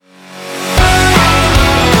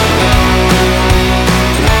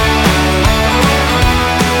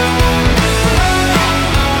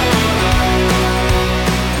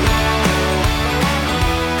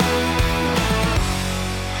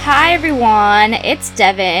everyone, it's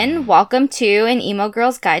Devin. Welcome to An Emo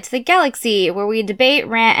Girl's Guide to the Galaxy, where we debate,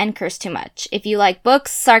 rant, and curse too much. If you like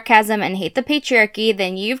books, sarcasm, and hate the patriarchy,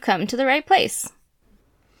 then you've come to the right place.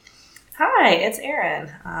 Hi, it's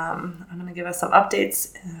Erin. I'm going to give us some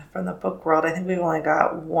updates from the book world. I think we've only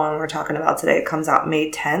got one we're talking about today. It comes out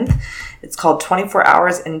May 10th. It's called 24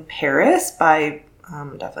 Hours in Paris by,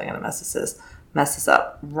 I'm definitely going to mess this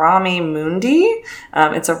up, Rami Mundi.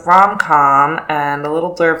 It's a rom-com, and a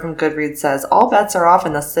little blurb from Goodreads says, all bets are off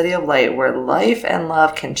in the city of light where life and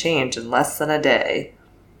love can change in less than a day.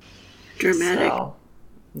 Dramatic. So,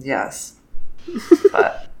 yes.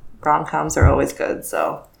 But rom-coms are always good,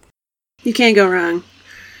 so... You can't go wrong.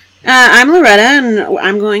 I'm Loretta, and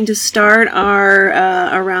I'm going to start our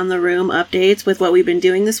Around the Room updates with what we've been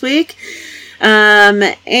doing this week.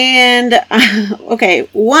 Okay,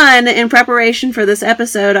 one, in preparation for this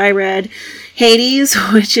episode, I read Hades,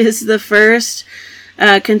 which is the first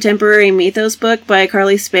contemporary mythos book by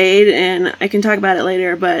Carly Spade, and I can talk about it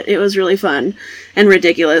later, but it was really fun and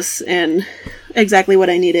ridiculous and exactly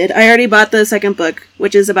what I needed. I already bought the second book,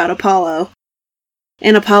 which is about Apollo.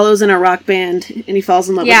 And Apollo's in a rock band, and he falls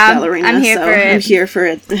in love with Ballerina. I'm here for it. I'm here for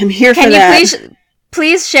it. I'm here for that. Can you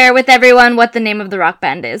please share with everyone what the name of the rock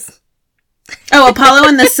band is? Oh, Apollo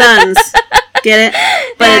and the Suns. Get it?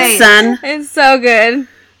 But it's Sun. It's so good.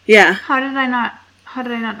 Yeah. How did I not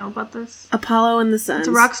know about this? Apollo and the Suns. It's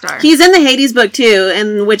a rock star. He's in the Hades book too,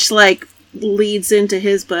 and which leads into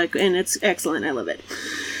his book, and it's excellent. I love it.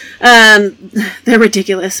 They're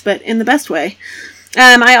ridiculous, but in the best way.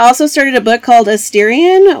 I also started a book called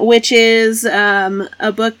Asterion, which is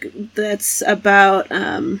a book that's about...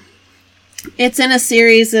 it's in a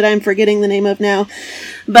series that I'm forgetting the name of now,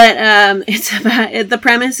 but it's about... The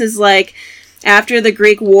premise is like, after the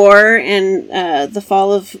Greek War and the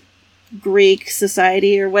fall of Greek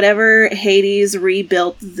society or whatever, Hades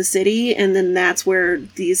rebuilt the city, and then that's where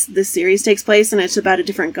this series takes place, and it's about a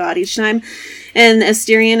different god each time. And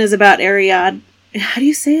Asterion is about Ariadne. How do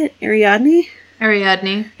you say it? Ariadne,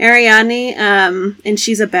 and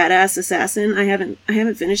she's a badass assassin. I haven't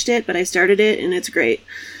finished it, but I started it, and it's great.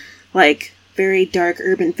 Like, very dark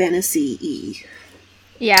urban fantasy-y.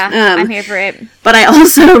 Yeah, I'm here for it. But I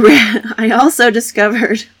also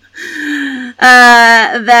discovered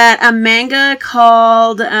that a manga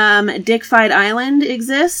called Dick Fight Island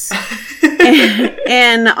exists.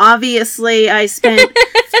 and obviously I spent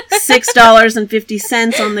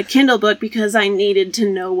 $6.50 on the Kindle book because I needed to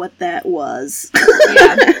know what that was.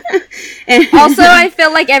 Yeah. And also, I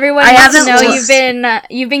feel like everyone wants to know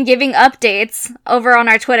you've been giving updates over on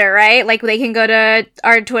our Twitter, right? Like, they can go to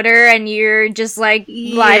our Twitter and you're just like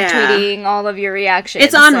live tweeting all of your reactions.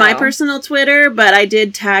 It's on my personal Twitter, but I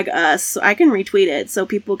did tag us, so I can retweet it so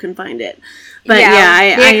people can find it. But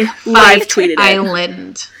I live tweeted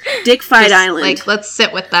it. Dick Fight Island. Like, let's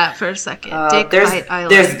sit with that for a second. Fight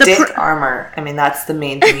Island. There's Dick Armor. I mean, that's the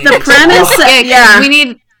main thing. The premise.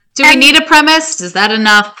 Do we need a premise? Is that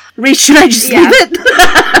enough? Should I just leave it?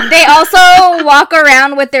 They also walk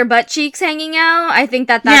around with their butt cheeks hanging out. I think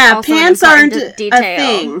that's also pants an aren't important detail. a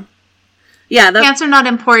thing. Yeah, pants are not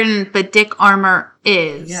important, but Dick Armor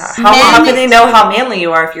is. Yeah. How can they know how manly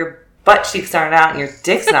you are if your butt cheeks aren't out and your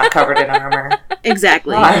dick's not covered in armor?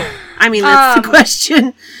 Exactly. I mean, that's the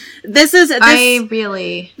question. This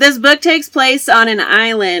book takes place on an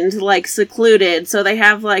island, like, secluded, so they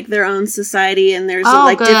have, like, their own society, and there's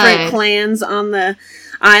different clans on the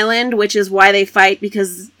island, which is why they fight,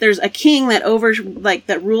 because there's a king that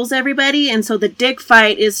that rules everybody, and so the dick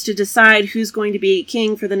fight is to decide who's going to be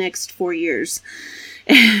king for the next 4 years.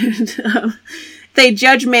 And they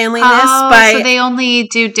judge manliness by... So they only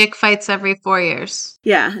do dick fights every 4 years.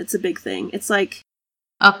 Yeah, it's a big thing. It's like...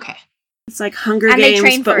 Okay. It's like Hunger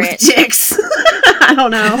Games, but with dicks. I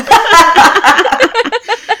don't know.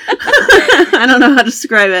 I don't know how to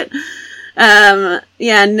describe it.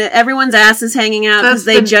 Everyone's ass is hanging out because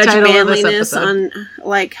they judge manliness on,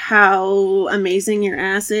 like, how amazing your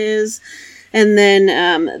ass is. And then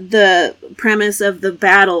the premise of the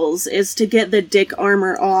battles is to get the dick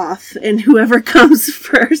armor off, and whoever comes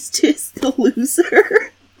first is the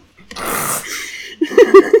loser.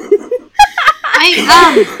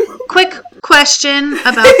 Quick question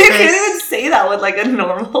about this. You can't even say that with, like, a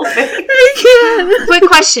normal thing. I can. Quick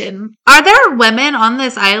question. Are there women on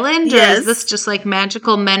this island? Yes. Or is this just, like,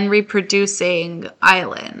 magical men reproducing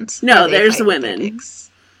island? No, there's women.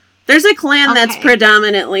 There's a clan that's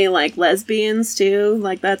predominantly, like, lesbians, too.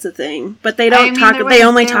 Like, that's a thing. But they don't they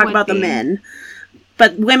only talk about the men.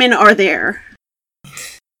 But women are there.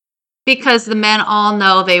 Because the men all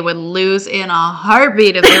know they would lose in a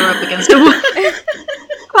heartbeat if they were up against a woman.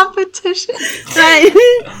 competition.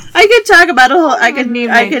 I could talk about a whole. I could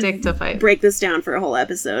dick to fight. break this down for a whole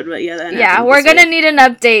episode, but yeah, yeah, we're gonna need an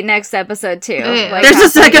update next episode too. Like, there's a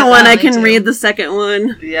second one. I can read the second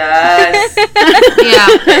one. Yes. Yeah,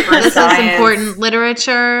 this is important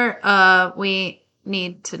literature. We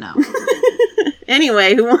need to know.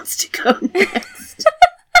 Anyway, who wants to go next?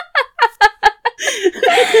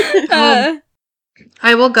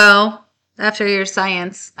 I will go after your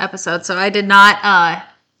science episode. So I did not. I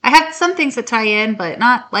have some things that tie in, but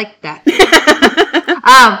not like that.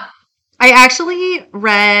 I actually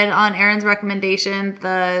read on Erin's recommendation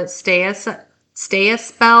the Stay a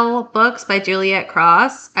Spell books by Juliet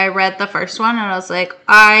Cross. I read the first one and I was like,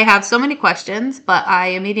 I have so many questions, but I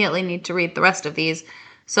immediately need to read the rest of these.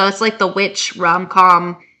 So it's like the witch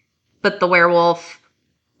rom-com, but the werewolf,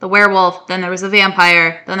 then there was a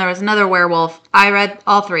vampire, then there was another werewolf. I read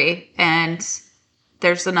all three, and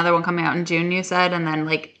there's another one coming out in June, you said, and then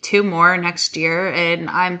like 2 more next year, and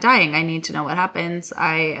I'm dying. I need to know what happens.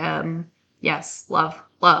 Yes, love.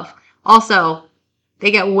 Also, they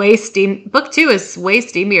get way Book 2 is way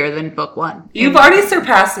steamier than Book 1. You've already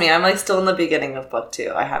surpassed me. I'm like still in the beginning of Book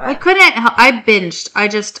 2. I haven't. I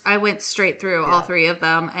binged. I went straight through all 3 of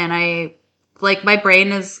them, and my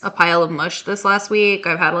brain is a pile of mush this last week.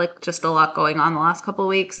 I've had like just a lot going on the last couple of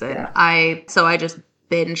weeks, and I just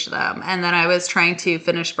binged them. And then I was trying to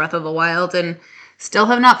finish Breath of the Wild and still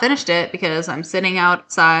have not finished it because I'm sitting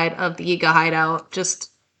outside of the Yiga hideout just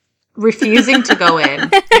refusing to go in.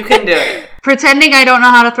 You can do it. Pretending I don't know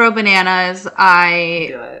how to throw bananas. Do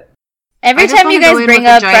it. Every time you guys bring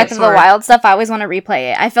up Breath of the Wild stuff, I always want to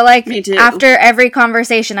replay it. I feel like after every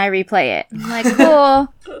conversation, I replay it. I'm like,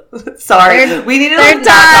 cool. Sorry. We need to not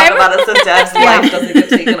talk about it so Dev's life doesn't get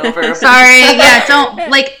taken over. Sorry. Don't,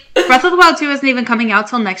 Breath of the Wild 2 isn't even coming out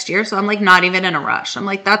till next year, so I'm, not even in a rush. I'm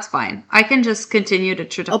like, that's fine. I can just continue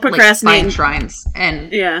to I'll procrastinate. find shrines.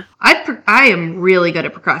 And I am really good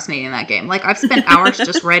at procrastinating in that game. I've spent hours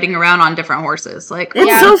just riding around on different horses.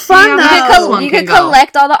 It's so fun, though. You could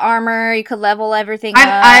collect all the armor. You could level everything up.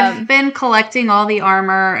 I've been collecting all the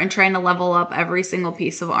armor and trying to level up every single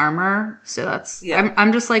piece of armor. So that's... Yeah.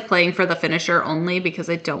 I'm just, playing for the finisher only because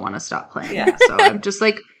I don't want to stop playing. Yeah. So I'm just,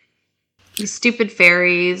 these stupid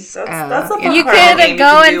fairies. That's you could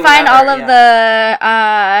go and find all of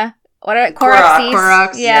the what are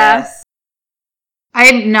Koroks? Yeah. Yes.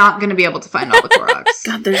 I'm not going to be able to find all the Koroks.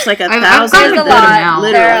 God, there's 1,000. I've gotten a lot.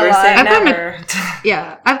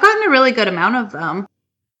 I've gotten a really good amount of them.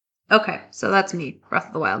 Okay, so that's me. Breath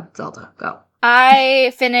of the Wild, Zelda, go.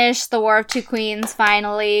 I finished The War of Two Queens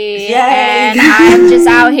finally. Yay! And I'm just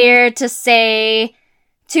out here to say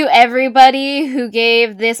to everybody who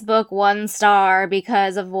gave this book 1 star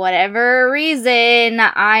because of whatever reason,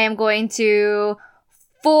 I am going to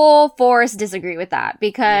full force disagree with that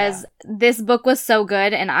because this book was so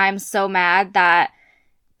good and I'm so mad that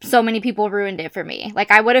so many people ruined it for me.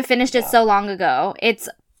 I would have finished it so long ago. It's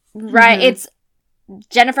it's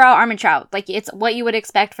Jennifer L. Armentrout. It's what you would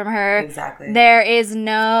expect from her. Exactly. There is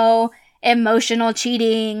no emotional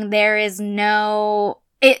cheating. There is no...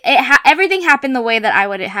 everything happened the way that I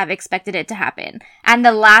would have expected it to happen. And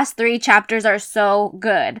the last 3 chapters are so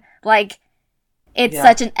good. It's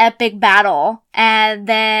such an epic battle. And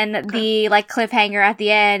then the, cliffhanger at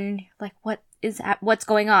the end, what's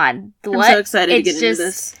going on? I'm so excited to get into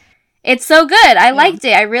this. It's so good. I liked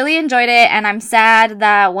it. I really enjoyed it. And I'm sad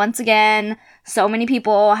that, once again, so many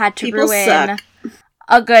people had to ruin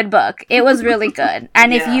a good book. It was really good.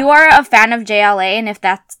 And if you are a fan of JLA and if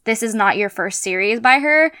this is not your first series by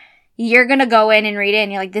her, you're going to go in and read it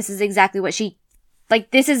and you're like, this is exactly what she...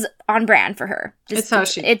 this is on brand for her. It's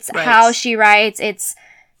how she writes. It's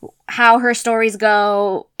how her stories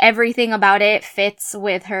go. Everything about it fits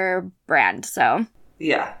with her brand. So...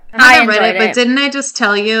 Yeah. I haven't read it, but didn't I just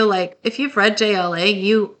tell you, if you've read JLA,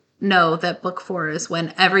 you know that book 4 is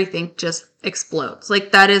when everything just explodes.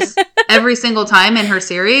 That is every single time in her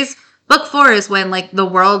series. Book 4 is when, the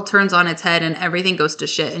world turns on its head and everything goes to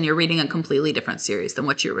shit and you're reading a completely different series than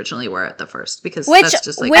what you originally were at the first. Because that's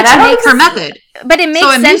just, makes her method. But it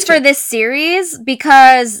makes sense for this series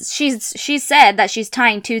because she said that she's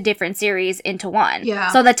tying 2 different series into one.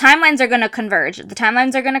 Yeah. So the timelines are going to converge. The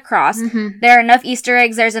timelines are going to cross. Mm-hmm. There are enough Easter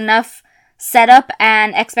eggs. There's enough setup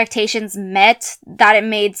and expectations met that it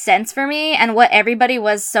made sense for me. And what everybody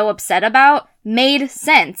was so upset about made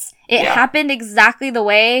sense. It happened exactly the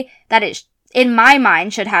way that it, in my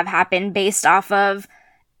mind, should have happened based off of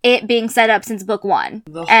it being set up since book 1.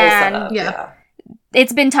 The whole setup,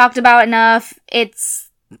 it's been talked about enough.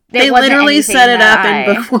 They literally set it up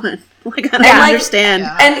in book 1. Like, I don't understand.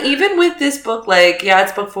 Yeah. And even with this book, like, yeah,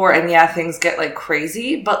 it's book 4, and yeah, things get, like,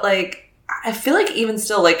 crazy, but, like, I feel like even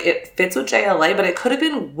still, like, it fits with JLA, but it could have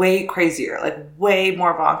been way crazier, like, way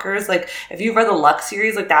more bonkers. Like, if you've read the Lux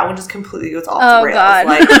series, like, that one just completely goes off the rails. God.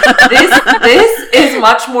 Like, this is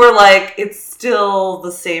much more like, it's still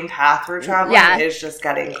the same path we're traveling. Yeah. It's just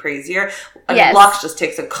getting crazier. I mean, Lux just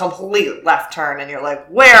takes a complete left turn, and you're like,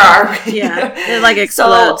 where are we? Yeah, it, like,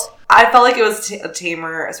 explodes. So, I felt like it was a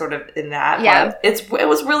tamer sort of in that. Yeah. But it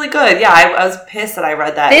was really good. Yeah, I was pissed that I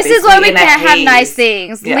read that. This is why we can't have nice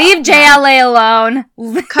things. Yeah. Leave JLA alone.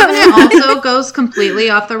 Covenant also goes completely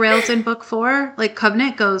off the rails in book 4. Like,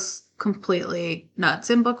 Covenant goes completely nuts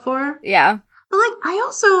in book 4. Yeah. But, like, I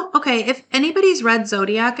also, okay, if anybody's read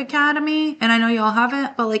Zodiac Academy, and I know y'all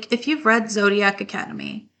haven't, but, like, if you've read Zodiac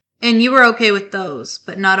Academy, and you were okay with those,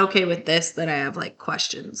 but not okay with this, then I have, like,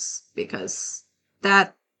 questions. Because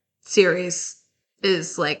that series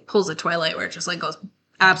is like pulls a Twilight where it just like goes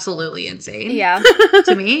absolutely insane. Yeah.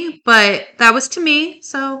 To me. But that was to me,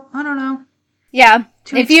 so I don't know. Yeah.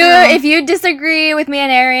 If you disagree with me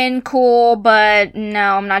and Erin, cool, but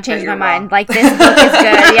no, I'm not changing my mind. Like, this book is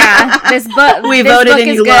good. Yeah. This book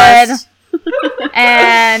and you lost.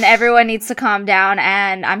 And everyone needs to calm down,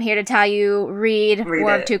 and I'm here to tell you, read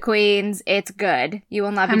War of Two Queens. It's good. You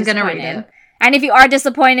will not be disappointed. I'm gonna read it. And if you are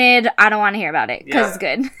disappointed, I don't want to hear about it, because it's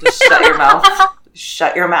good. Just shut your mouth.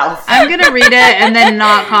 Shut your mouth. I'm going to read it and then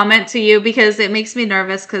not comment to you, because it makes me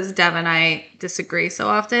nervous, because Dev and I disagree so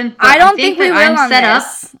often. But I don't think we will on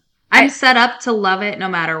this. I'm set up to love it no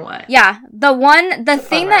matter what. Yeah. The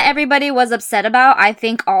thing that everybody was upset about, I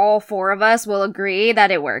think all 4 of us will agree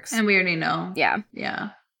that it works. And we already know. Yeah. Yeah.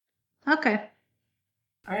 Okay.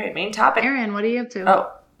 All right, main topic. Erin, what are you up to?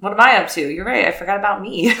 Oh. What am I up to? You're right. I forgot about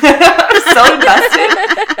me. I'm so invested.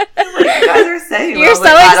 What you guys are saying. You're so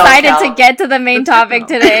excited to get to the main topic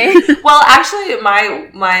today. Well, actually,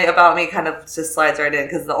 my about me kind of just slides right in,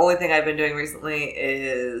 because the only thing I've been doing recently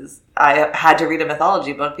is I had to read a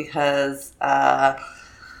mythology book because,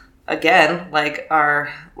 again, like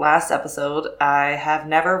our last episode, I have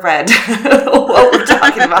never read what we're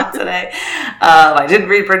talking about today. I didn't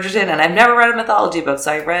read Bridgerton, and I've never read a mythology book,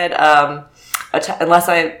 so I read... unless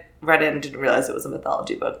I read it and didn't realize it was a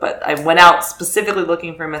mythology book. But I went out specifically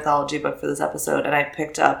looking for a mythology book for this episode, and I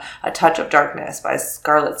picked up A Touch of Darkness by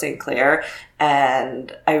Scarlett St. Clair,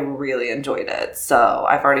 and I really enjoyed it. So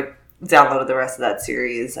I've already downloaded the rest of that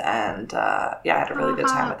series, and I had a really good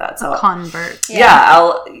time with that. So a convert.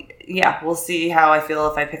 Yeah, we'll see how I feel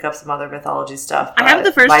if I pick up some other mythology stuff. I have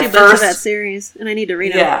the first 2 books of that series, and I need to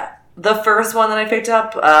read them. Yeah. The first one that I picked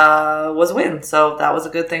up was Win, so that was a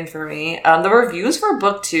good thing for me. The reviews for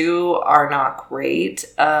book 2 are not great,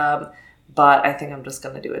 but I think I'm just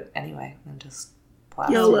going to do it anyway and just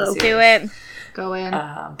YOLO. Do it. Go in.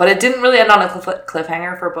 But it didn't really end on a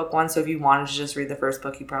cliffhanger for book 1, so if you wanted to just read the first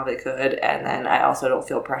book, you probably could. And then I also don't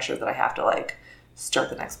feel pressure that I have to like start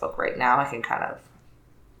the next book right now. I can kind of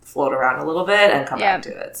float around a little bit and come back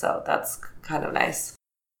to it, so that's kind of nice.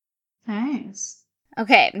 Nice.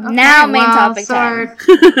 Okay, now main topic time.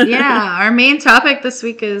 Our main topic this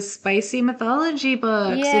week is spicy mythology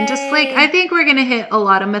books. Yay. And just like, I think we're going to hit a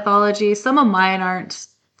lot of mythology. Some of mine aren't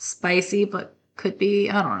spicy, but could be,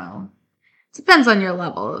 I don't know. It depends on your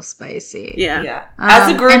level of spicy. Yeah. As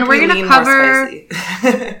a group, and we're going to cover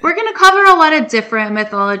we're going to cover a lot of different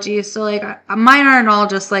mythologies. So like, mine aren't all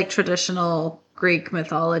just like traditional Greek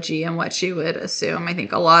mythology and what you would assume. I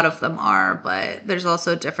think a lot of them are, but there's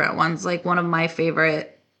also different ones. Like one of my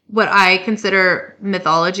favorite, what I consider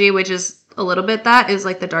mythology, which is a little bit that, is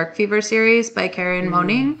like the Dark Fever series by Karen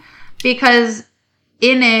Moning, because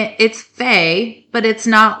in it, it's fae, but it's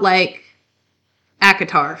not like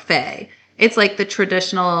ACOTAR fae. It's like the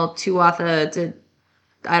traditional Tuatha,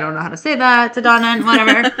 I don't know how to say that, Tadana,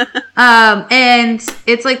 whatever. And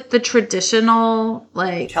it's like the traditional,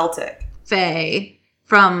 like Celtic fae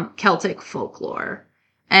from Celtic folklore,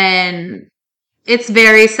 and it's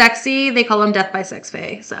very sexy. They call them death by sex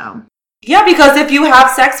fae. So yeah, because if you have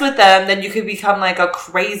sex with them, then you could become like a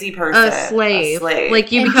crazy person, a slave. Like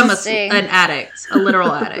you become an addict, a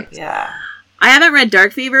literal addict. Yeah. I haven't read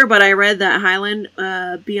Dark Fever, but I read that Highland,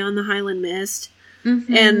 Beyond the Highland Mist,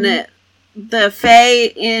 and the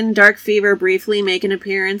fae in Dark Fever briefly make an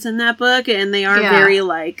appearance in that book, and they are very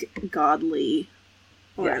like godly.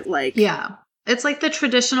 It's like the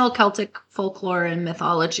traditional Celtic folklore and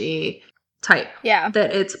mythology type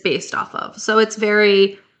that it's based off of. So it's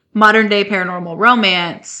very modern day paranormal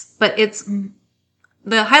romance, but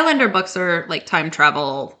the Highlander books are like time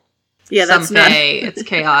travel. Yeah, that's it's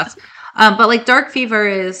chaos. But like Dark Fever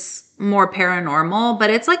is more paranormal, but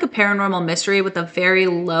it's like a paranormal mystery with a very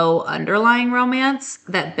low underlying romance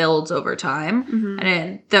that builds over time. Mm-hmm.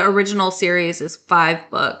 And the original series is 5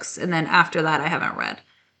 books, and then after that I haven't read.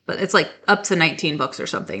 But it's like up to 19 books or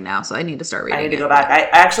something now, so I need to start reading it. I need to go back. I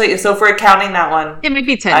actually, so for counting that one, it might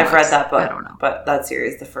be 10 I've books. read that book. I don't know. But that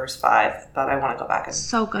series, the first 5, but I want to go back and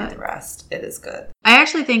so good. read the rest. It is good. I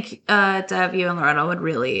actually think Dev, you and Loretta would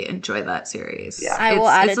really enjoy that series. Yeah. I will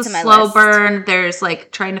add it to my list. It's a slow burn. There's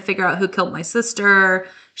like trying to figure out who killed my sister.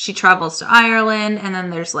 She travels to Ireland, and then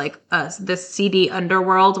there's like this seedy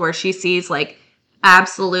underworld where she sees like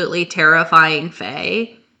absolutely terrifying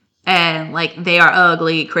fae. And like they are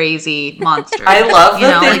ugly, crazy monsters. I love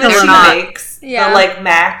the thing that she makes. Yeah. The like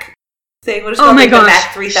Mac thing. What is she oh my gosh. The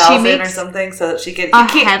Mac 3000 or something, so that she can a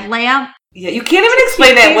headlamp. Yeah, you can't even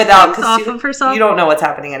explain it without because you don't know what's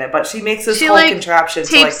happening in it. But she makes this whole like, contraption.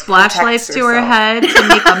 Tapes to, flashlights to her head to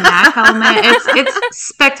make a Mac helmet. It's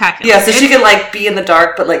spectacular. Yeah, so she can like be in the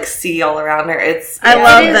dark but like see all around her. I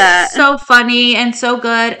love that. So funny and so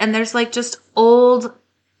good. And there's like just old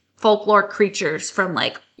folklore creatures from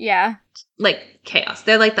like chaos.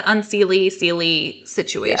 They're like the unseelie, seelie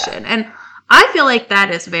situation. Yeah. And I feel like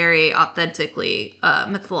that is very authentically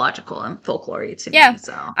mythological and folklore-y to me.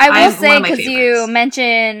 So I will say, because you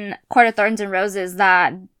mentioned Court of Thorns and Roses,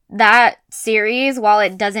 that series, while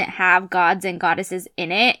it doesn't have gods and goddesses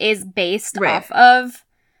in it, is based off of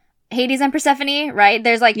Hades and Persephone, right?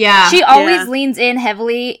 There's like, she always leans in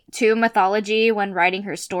heavily to mythology when writing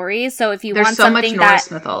her stories. So if you want something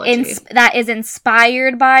that is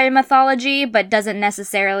inspired by mythology, but doesn't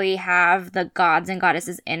necessarily have the gods and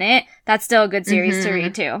goddesses in it, that's still a good series to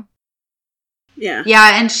read too. Yeah.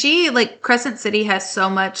 Yeah, and she, like, Crescent City has so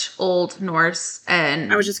much Old Norse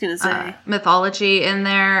and... I was just gonna say. mythology in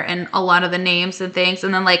there, and a lot of the names and things.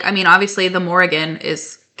 And then, like, I mean, obviously the Morrigan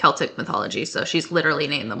is Celtic mythology, so she's literally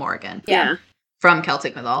named the Morrigan. Yeah. From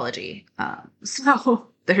Celtic mythology. So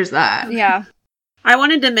there's that. Yeah. I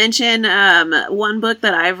wanted to mention one book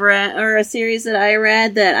that I've read, or a series that I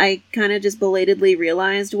read that I kind of just belatedly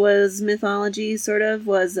realized was mythology, sort of,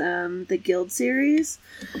 was the Guild series.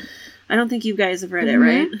 I don't think you guys have read it,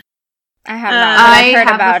 right? I have not. I've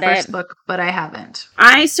heard about the first book, but I haven't.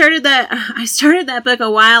 I started that book a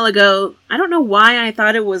while ago. I don't know why I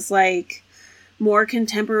thought it was like more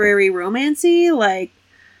contemporary romancy,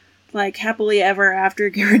 like happily ever after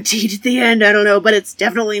guaranteed at the end. I don't know, but it's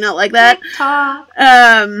definitely not like that. TikTok.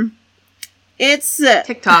 It's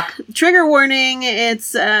TikTok. Trigger warning.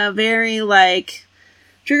 It's very like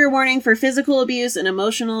trigger warning for physical abuse and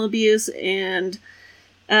emotional abuse, and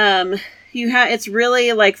it's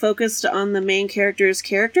really like focused on the main character's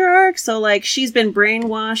character arc. So like she's been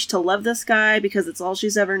brainwashed to love this guy because it's all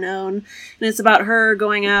she's ever known, and it's about her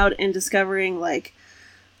going out and discovering like,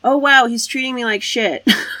 oh wow, he's treating me like shit,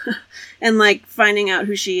 and like finding out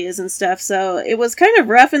who she is and stuff. So it was kind of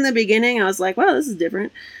rough in the beginning. I was like, wow, this is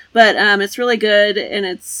different, but it's really good, and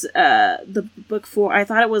it's the book 4. I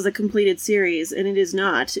thought it was a completed series, and it is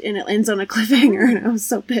not, and it ends on a cliffhanger, and I was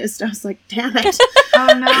so pissed. I was like, damn it. Oh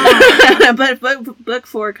no. But book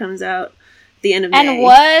 4 comes out at the end of May. And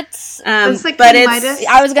what? It's like King Midas?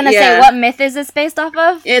 I was gonna say, what myth is this based off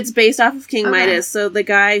of? It's based off of King Midas. So the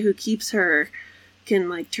guy who keeps her can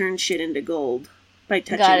like turn shit into gold by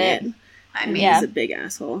touching it. I mean, he's a big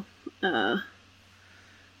asshole.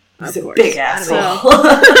 He's a big asshole.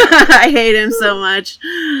 I hate him so much.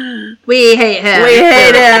 We hate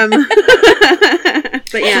him.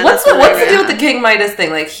 But yeah, what's the deal with the King Midas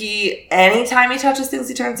thing? Like anytime he touches things,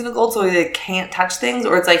 he turns into gold, so he can't touch things,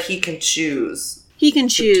 or it's like he can choose. He can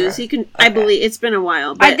choose. He can. Okay. I believe it's been a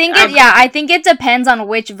while. But I think it depends on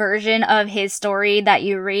which version of his story that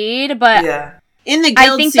you read. But in the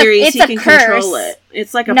Guild series, he can control it.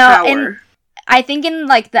 It's like a power. I think in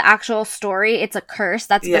like the actual story, it's a curse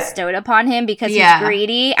that's bestowed upon him because he's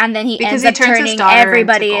greedy, and then he ends up turning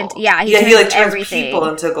everybody into gold. He like turns everything. People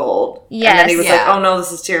into gold. Yes. And then he was like, "Oh no,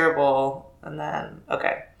 this is terrible." And then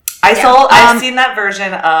I've seen that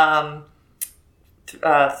version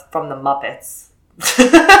from the Muppets. Oh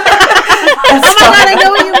my god, I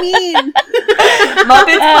know what you mean.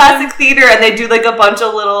 Muppets Classic Theater, and they do like a bunch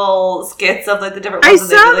of little skits of like the different ones.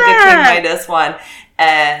 They do like a King Midas one.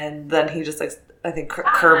 And then he just like, I think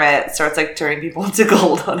Kermit starts like turning people into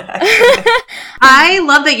gold on accident. I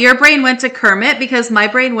love that your brain went to Kermit because my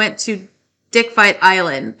brain went to Dick Fight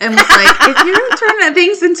Island and was like, if you turn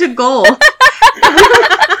things into gold.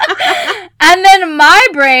 And then my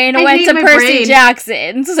brain went to Percy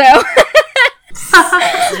Jackson. So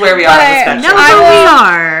This is where we are on the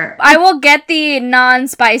spectrum. I will get the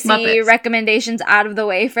non-spicy Muppets recommendations out of the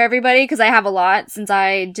way for everybody, because I have a lot since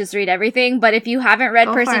I just read everything. But if you haven't read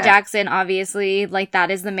Percy Jackson, obviously, like,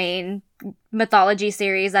 that is the main mythology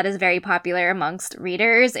series that is very popular amongst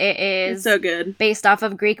readers. It is so good. Based off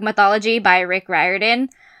of Greek mythology by Rick Riordan.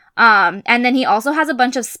 And then he also has a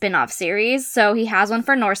bunch of spin-off series. So he has one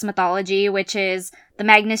for Norse mythology, which is the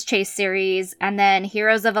Magnus Chase series, and then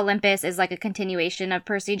Heroes of Olympus is like a continuation of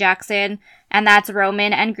Percy Jackson, and that's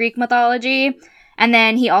Roman and Greek mythology. And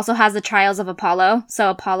then he also has the Trials of Apollo. So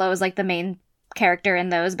Apollo is like the main character in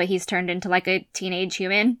those, but he's turned into like a teenage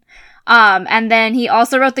human. And then he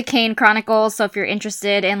also wrote the Kane Chronicles. So if you're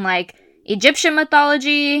interested in like Egyptian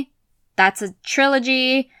mythology, that's a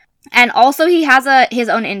trilogy. And also he has his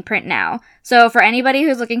own imprint now. So for anybody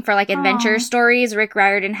who's looking for like adventure stories, Rick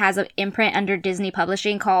Riordan has an imprint under Disney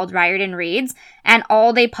Publishing called Riordan Reads. And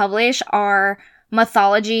all they publish are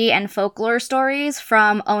mythology and folklore stories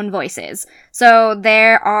from own voices. So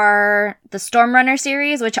there are the Stormrunner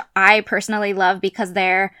series, which I personally love because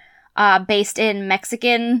they're based in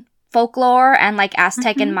Mexican folklore and like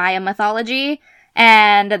Aztec and Maya mythology.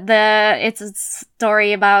 And it's a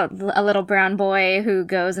story about a little brown boy who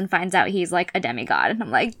goes and finds out he's like a demigod. And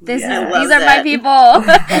I'm like, these are my people.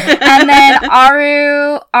 And then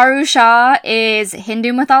Aru Shah is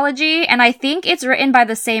Hindu mythology, and I think it's written by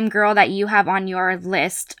the same girl that you have on your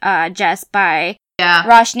list, Jess, by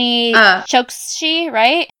Roshni Chokshi,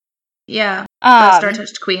 right? Yeah. The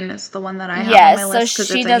Star-Touched Queen is the one that I have on my list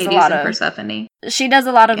because it's a Hades and Persephone. She does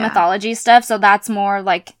a lot of mythology stuff, so that's more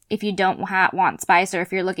like if you don't want spice or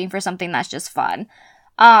if you're looking for something that's just fun.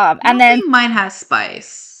 And then mine has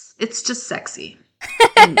spice. It's just sexy.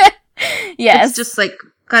 Yes. It's just like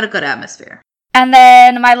got a good atmosphere. And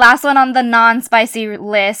then my last one on the non-spicy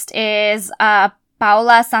list is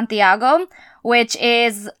Paula Santiago, which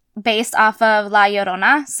is based off of La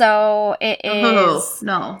Llorona. So it is...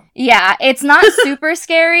 no. Yeah, it's not super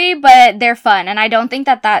scary, but they're fun. And I don't think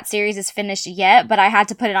that series is finished yet, but I had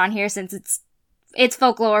to put it on here since it's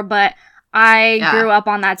folklore, but I grew up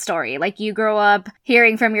on that story. Like, you grow up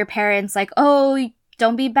hearing from your parents, like, oh,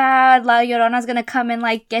 don't be bad, La Llorona's gonna come and,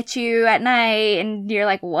 like, get you at night, and you're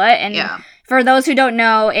like, what? And for those who don't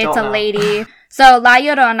know, it's a lady. So La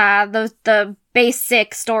Llorona, the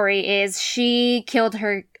basic story is she killed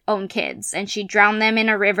her own kids and she drowned them in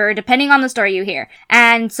a river, depending on the story you hear.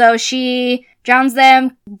 And so she drowns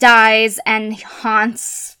them, dies, and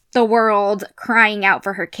haunts the world crying out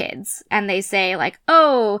for her kids. And they say like,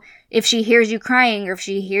 oh, if she hears you crying or if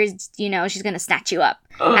she hears, she's gonna snatch you up.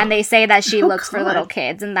 And they say that she looks for little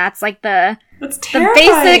kids, and that's like the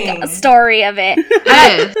basic story of it.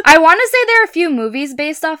 I want to say there are a few movies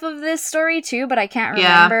based off of this story too, but I can't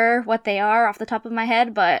remember what they are off the top of my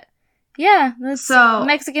head. But yeah, that's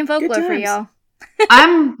Mexican folklore for y'all.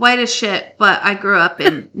 I'm white as shit, but I grew up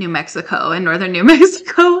in New Mexico, in northern New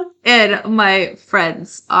Mexico, and my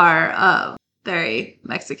friends are very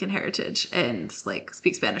Mexican heritage and like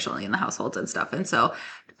speak Spanish only in the households and stuff. And so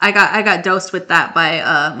I got dosed with that by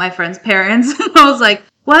my friend's parents. And I was like,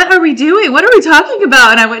 what are we doing? What are we talking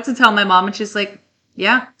about? And I went to tell my mom, and she's like,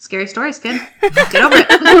 yeah, scary stories, kid. Get over it.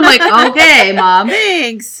 I'm like, okay, Mom.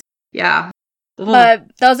 Thanks. Yeah.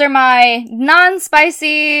 But those are my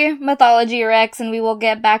non-spicy mythology recs, and we will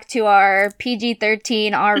get back to our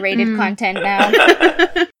PG-13 R-rated content now.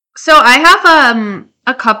 So I have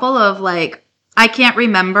a couple of, like, I can't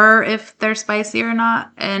remember if they're spicy or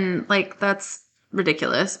not, and, like, that's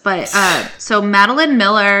ridiculous. But so Madeline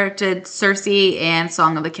Miller did Circe and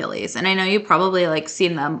Song of Achilles, and I know you've probably, like,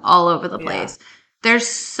 seen them all over the place. They're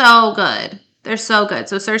so good. They're so good.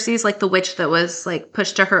 So Circe's like the witch that was like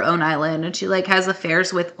pushed to her own island, and she like has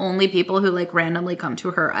affairs with only people who like randomly come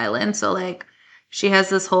to her island. So like she has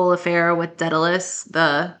this whole affair with Daedalus,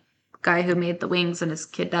 the guy who made the wings and his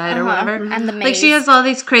kid died or whatever. And the maze. Like she has all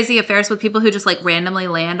these crazy affairs with people who just like randomly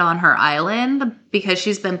land on her island because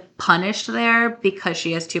she's been punished there because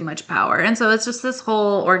she has too much power. And so it's just this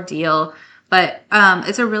whole ordeal. But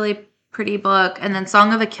it's a really pretty book. And then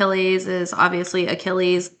Song of Achilles is obviously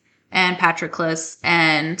Achilles and Patroclus,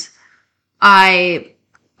 and I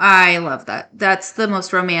love that. That's the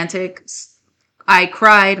most romantic. I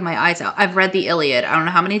cried my eyes out. I've read the Iliad. I don't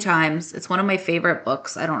know how many times. It's one of my favorite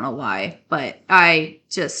books. I don't know why, but I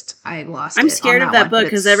lost it. I'm scared of that book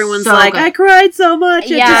because everyone's so like, good. I cried so much.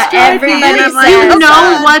 Yeah, everybody says you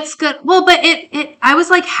know what's good. Well, but I was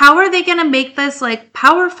like, how are they going to make this like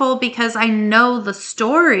powerful? Because I know the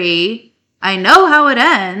story. I know how it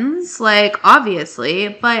ends, like, obviously,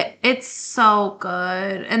 but it's so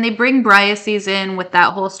good. And they bring Briaces in with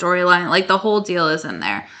that whole storyline. Like, the whole deal is in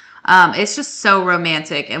there. It's just so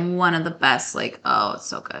romantic and one of the best. Like, oh, it's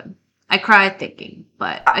so good. I cried thinking,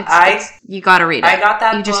 but it's you got to read it. I got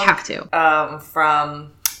that. You just have to.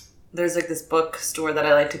 From there's like this bookstore that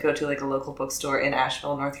I like to go to, like a local bookstore in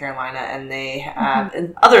Asheville, North Carolina, and they have,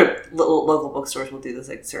 and other local bookstores will do this,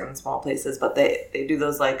 like certain small places, but they do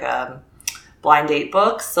those like blind date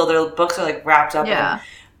books. So their books are like wrapped up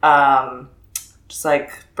in just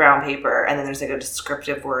like brown paper, and then there's like a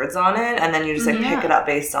descriptive words on it, and then you just like pick it up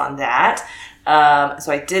based on that.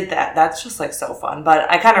 So I did that. That's just like so fun, but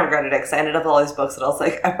I kind of regretted it because I ended up with all these books that I was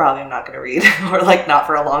like, I probably am not going to read or like not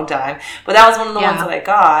for a long time. But that was one of the ones that I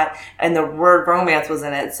got, and the word romance was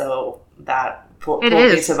in it, so that pulled me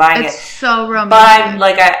to buying it. It's so romantic. But I'm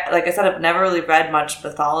like I said, I've never really read much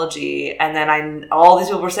mythology, and then all these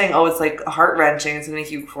people were saying, oh, it's like heart wrenching, it's gonna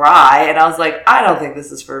make you cry, and I was like, I don't think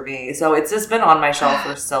this is for me. So it's just been on my shelf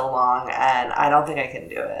for so long, and I don't think I can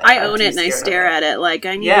do it. I own it and I stare at it like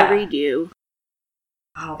I need to read you.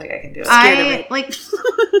 I don't think I can do it. Like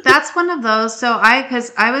that's one of those. So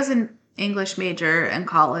because I was an English major in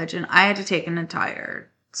college, and I had to take an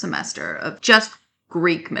entire semester of just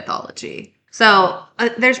Greek mythology. So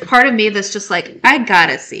there's part of me that's just like, I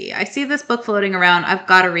gotta see. I see this book floating around. I've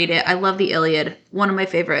got to read it. I love the Iliad. One of my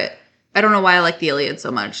favorite. I don't know why I like the Iliad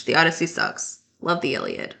so much. The Odyssey sucks. Love the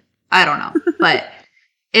Iliad. I don't know, but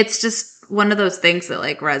it's just one of those things that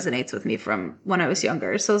like resonates with me from when I was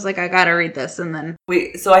younger. So I was like, I gotta read this, and then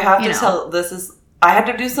so I have to tell. I had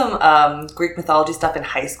to do some Greek mythology stuff in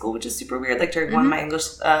high school, which is super weird. Like during one of my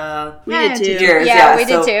English we did too. years. Yeah, we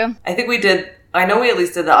did too. I think we did. I know we at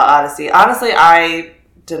least did the Odyssey. Honestly, I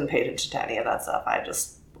didn't pay attention to any of that stuff. I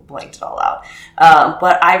just blanked it all out.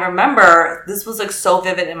 But I remember this was like so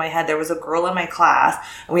vivid in my head. There was a girl in my class,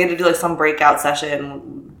 and we had to do like some breakout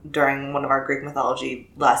session during one of our Greek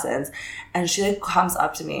mythology lessons. And she like comes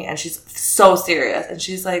up to me, and she's so serious, and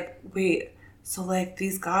she's like, "Wait, so like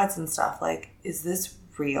these gods and stuff, like, is this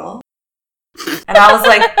real?" And I was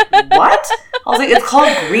like, "What?" I was like, "It's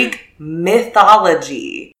called Greek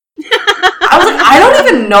mythology." I was like, I don't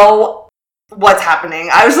even know what's happening.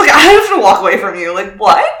 I was like, I have to walk away from you. Like,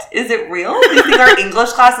 what? Is it real? Do you think our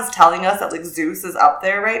English class is telling us that like Zeus is up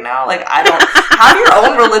there right now? Like, I don't have your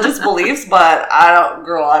own religious beliefs, but I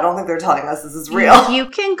don't think they're telling us this is real. You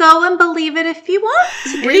can go and believe it if you want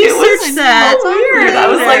to. Research that. So weird. I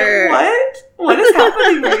was like, what? What is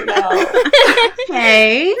happening right now?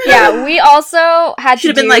 Okay. Yeah, we also had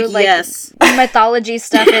Should to have do been like, yes. mythology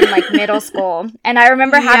stuff in like middle school. And I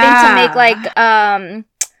remember having to make like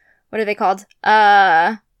what are they called?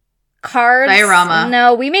 Cards. Diorama.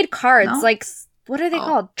 No, we made cards. No? Like, what are they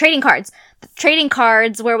called? Trading cards. Trading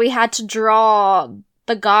cards where we had to draw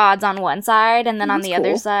the gods on one side, and then on the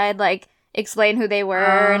other side, like, explain who they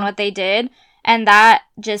were and what they did. And that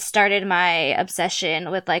just started my obsession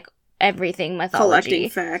with, like, everything mythology. Collecting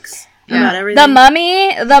facts about everything.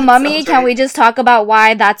 The Mummy, can we just talk about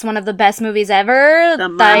why that's one of the best movies ever? The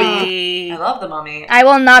Mummy. I love The Mummy. I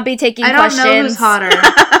will not be taking questions. I don't know who's hotter.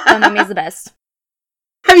 The Mummy's the best.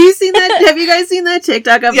 Have you seen that? Have you guys seen that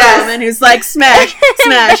TikTok of the woman who's like, smash,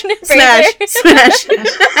 smash, smash, smash?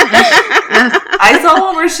 I saw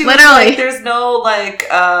one where she was like, there's no, like,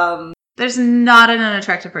 there's not an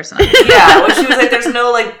unattractive person. Yeah, where she was like, there's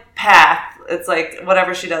no, like, path. It's like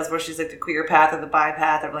whatever she does, where she's like the queer path or the bi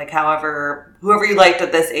path, or like whoever you liked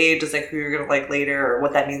at this age is like who you're gonna like later, or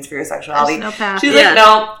what that means for your sexuality. There's no path. She's like,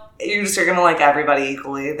 no, you're gonna like everybody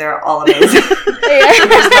equally. They're all amazing.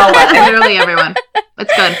 There's no way. Literally everyone.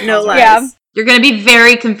 It's good. No lies. Yeah. You're going to be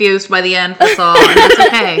very confused by the end, that's all. And it's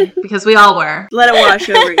okay, because we all were. Let it wash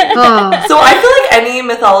over you. Oh. So I feel like any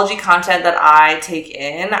mythology content that I take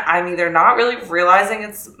in, I'm either not really realizing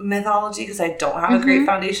it's mythology because I don't have a great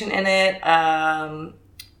foundation in it,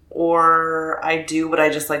 or I do, but I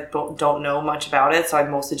just like don't know much about it. So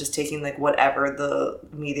I'm mostly just taking like whatever the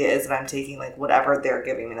media is, and I'm taking like whatever they're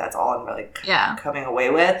giving me. That's all I'm like coming away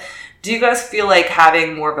with. Do you guys feel like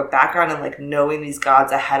having more of a background and like knowing these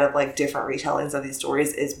gods ahead of like different retellings of these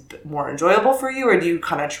stories is more enjoyable for you, or do you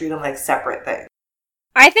kind of treat them like separate things?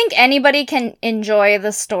 I think anybody can enjoy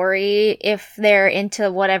the story if they're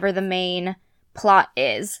into whatever the main plot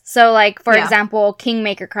is. So, like, for example,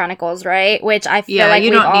 Kingmaker Chronicles, right? Which I feel like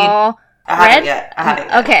we all read. I haven't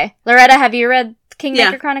yet. Okay. Loretta, have you read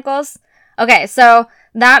Kingmaker Chronicles? Okay, so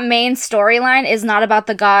that main storyline is not about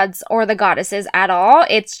the gods or the goddesses at all.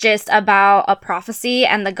 It's just about a prophecy,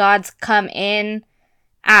 and the gods come in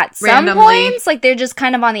at some points. Like, they're just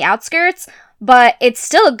kind of on the outskirts. But it's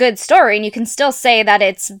still a good story, and you can still say that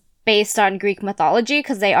it's based on Greek mythology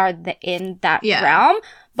because they are in that realm.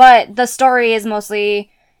 But the story is mostly,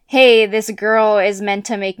 hey, this girl is meant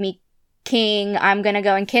to make me king, I'm gonna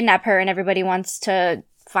go and kidnap her, and everybody wants to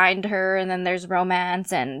find her, and then there's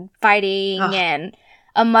romance and fighting and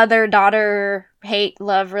a mother-daughter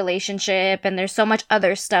hate-love relationship, and there's so much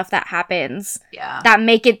other stuff that happens that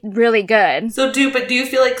make it really good. So do you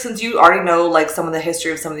feel like, since you already know like some of the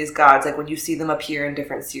history of some of these gods, like when you see them appear in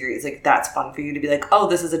different series, like that's fun for you to be like, oh,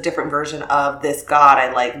 this is a different version of this god,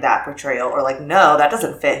 I like that portrayal, or like, no, that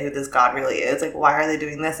doesn't fit who this god really is, like why are they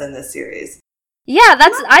doing this in this series? Yeah,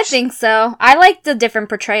 I think so. I like the different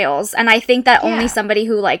portrayals, and I think that only somebody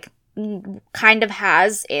who like kind of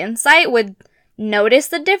has insight would notice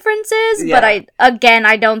the differences, but I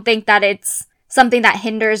don't think that it's something that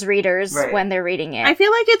hinders readers when they're reading it. I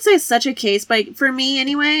feel like it's such a case by, for me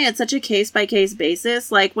anyway, it's such a case by case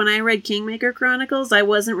basis. Like when I read Kingmaker Chronicles, I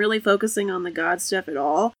wasn't really focusing on the god stuff at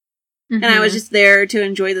all. And I was just there to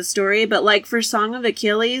enjoy the story. But like for Song of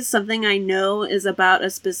Achilles, something I know is about a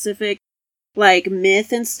specific like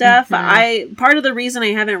myth and stuff. Part of the reason I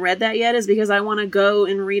haven't read that yet is because I want to go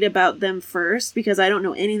and read about them first, because I don't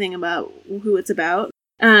know anything about who it's about.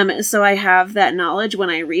 So I have that knowledge when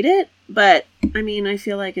I read it. But I mean, I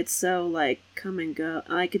feel like it's so like come and go.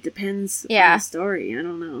 Like it depends on the story. I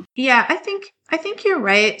don't know. Yeah, I think you're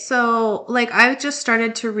right. So like I just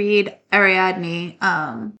started to read Ariadne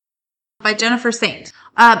by Jennifer Saint.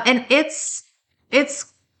 And it's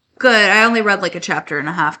good. I only read like a chapter and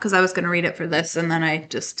a half because I was going to read it for this, and then I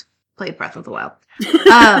just played Breath of the Wild.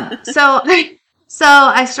 So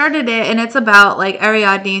I started it, and it's about like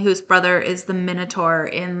Ariadne, whose brother is the Minotaur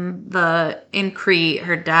in Crete.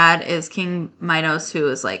 Her dad is King Minos, who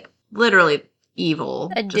is like literally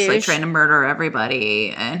evil, just like trying to murder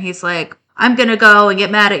everybody. And he's like, I'm gonna go and get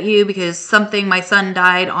mad at you because my son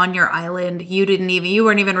died on your island. You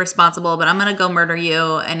weren't even responsible, but I'm gonna go murder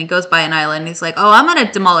you. And he goes by an island and he's like, oh, I'm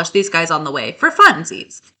gonna demolish these guys on the way for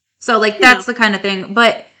funsies. So like, that's the kind of thing.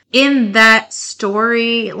 But in that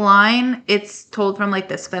storyline, it's told from like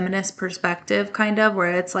this feminist perspective, kind of,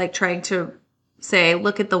 where it's like trying to say,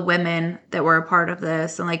 look at the women that were a part of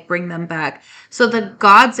this and like bring them back. So the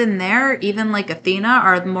gods in there, even like Athena,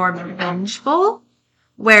 are more vengeful.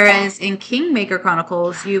 Whereas in Kingmaker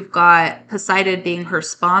Chronicles, you've got Poseidon being her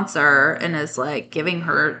sponsor and is like giving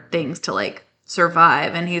her things to like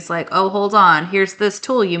survive. And he's like, oh, hold on, here's this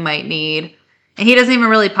tool you might need. And he doesn't even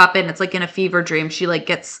really pop in. It's like in a fever dream. She like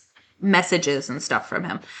gets messages and stuff from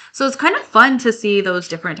him. So it's kind of fun to see those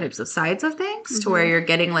different types of sides of things to where you're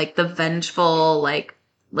getting like the vengeful, like,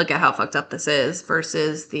 look at how fucked up this is,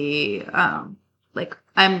 versus the like,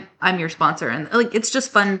 I'm your sponsor. And like, it's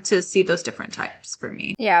just fun to see those different types for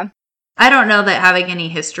me. Yeah. I don't know that having any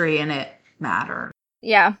history in it matters.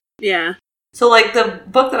 Yeah. Yeah. So like the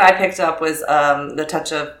book that I picked up was A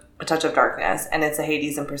Touch of Darkness, and it's a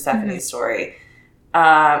Hades and Persephone story.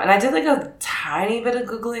 And I did like a tiny bit of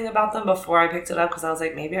Googling about them before I picked it up because I was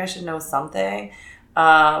like, maybe I should know something.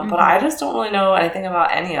 But I just don't really know anything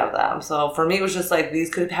about any of them. So for me, it was just like, these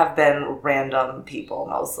could have been random people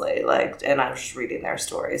mostly, like, and I was just reading their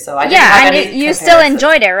story. So I didn't have any you still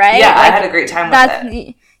enjoyed it, right? Yeah, like, I had a great time with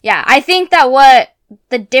it. Yeah, I think that what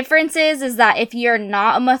the difference is that if you're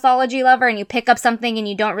not a mythology lover and you pick up something and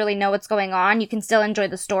you don't really know what's going on, you can still enjoy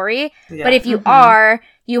the story. Yeah. But if you are,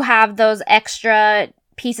 you have those extra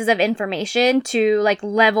pieces of information to like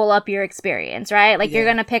level up your experience, right? Like you're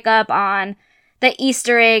going to pick up on the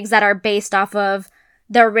Easter eggs that are based off of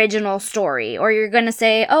the original story, or you're going to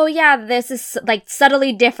say, oh yeah, this is like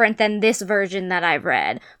subtly different than this version that I've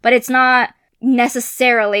read, but it's not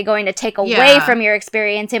necessarily going to take away from your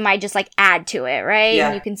experience. It might just like add to it, right?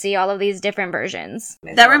 And you can see all of these different versions.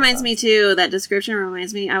 That reminds me too, that description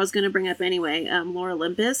reminds me, I was going to bring up anyway, Lore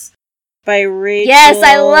Olympus by Rachel. Yes,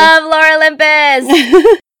 I love Lore Olympus.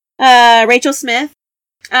 Rachel Smith.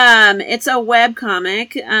 It's a web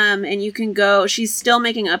comic, and you can go, she's still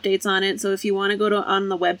making updates on it, so if you want to go on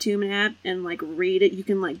the Webtoon app and like read it, you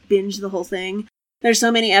can like binge the whole thing. There's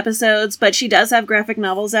so many episodes, but she does have graphic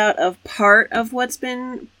novels out of part of what's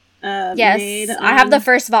been made. I have the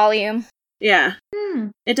first volume. Yeah.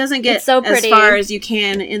 It doesn't get so as far as you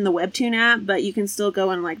can in the Webtoon app, but you can still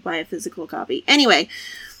go and like buy a physical copy. Anyway,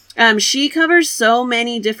 she covers so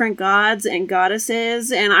many different gods and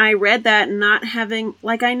goddesses, and I read that not having,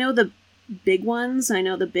 like, I know the big ones, I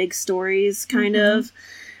know the big stories, kind of,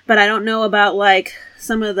 but I don't know about, like,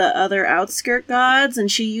 some of the other outskirt gods,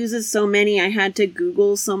 and she uses so many, I had to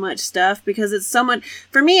Google so much stuff, because it's so much,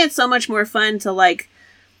 for me, it's so much more fun to, like,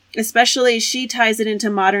 especially, she ties it into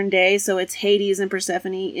modern day, so it's Hades and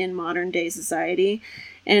Persephone in modern day society,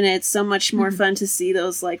 and it's so much more fun to see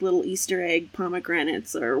those, like, little Easter egg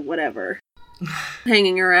pomegranates or whatever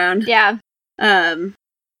hanging around. Yeah.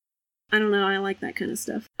 I don't know. I like that kind of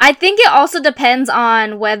stuff. I think it also depends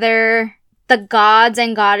on whether the gods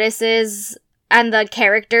and goddesses and the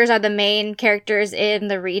characters are the main characters in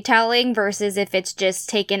the retelling versus if it's just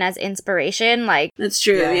taken as inspiration. Like, that's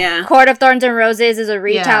true, yeah. Court of Thorns and Roses is a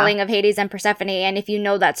retelling of Hades and Persephone, and if you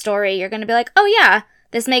know that story, you're going to be like, oh yeah,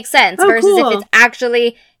 this makes sense. Versus if it's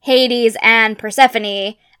actually Hades and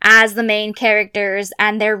Persephone as the main characters,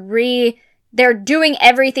 and they're doing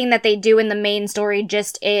everything that they do in the main story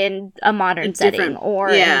just in a modern setting.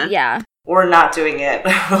 Or, or not doing it,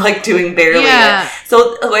 like doing barely it.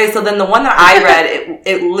 So then the one that I read,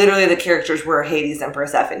 it literally the characters were Hades and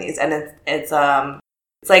Persephone's, and it's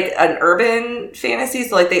like an urban fantasy.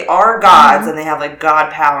 So like they are gods and they have like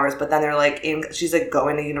god powers, but then they're like she's like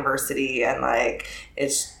going to university and like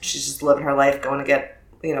she's just living her life, going to get,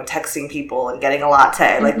 you know, texting people and getting a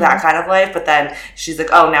latte, like that kind of life. But then she's like,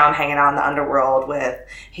 oh, now I'm hanging out in the underworld with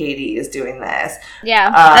Hades doing this.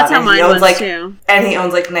 Yeah, that's how mine was too. And he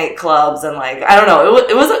owns like nightclubs and like, I don't know.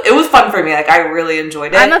 It was fun for me. Like I really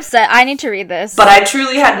enjoyed it. I'm upset. I need to read this. But I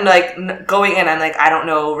truly had like going in and like, I don't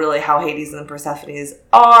know really how Hades and Persephone's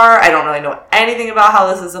are. I don't really know anything about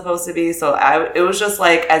how this is supposed to be. So it was just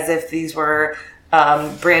like as if these were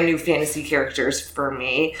brand new fantasy characters for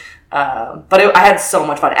me. But I had so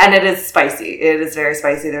much fun, and it is spicy. It is very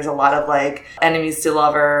spicy. There's a lot of like enemies to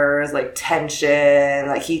lovers, like tension.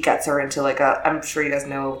 Like he gets her into like I'm sure you guys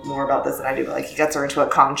know more about this than I do, but like he gets her into a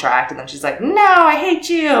contract, and then she's like, "No, I hate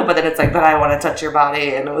you," but then it's like, "But I want to touch your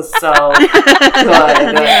body," and it was so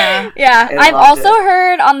good. Yeah. I've also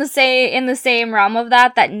heard in the same realm of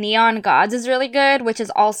that Neon Gods is really good, which is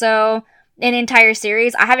also an entire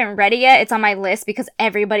series. I haven't read it yet. It's on my list because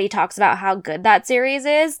everybody talks about how good that series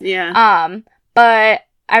is. Yeah. But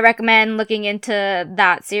I recommend looking into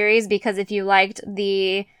that series because if you liked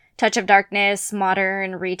the Touch of Darkness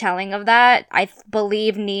modern retelling of that, I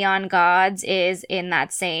believe Neon Gods is in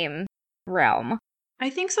that same realm. I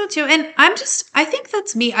think so too. And I think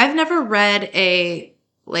that's me. I've never read a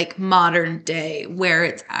like modern day where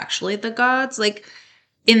it's actually the gods, like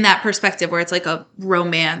in that perspective where it's like a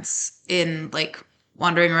romance in like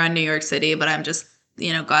wandering around New York City, but I'm just,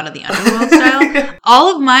 you know, god of the underworld style.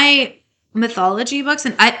 All of my mythology books,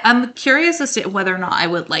 and I'm curious as to whether or not I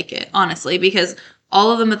would like it, honestly, because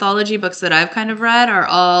all of the mythology books that I've kind of read are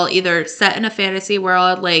all either set in a fantasy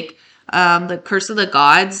world, like the Curse of the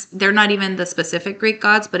Gods. They're not even the specific Greek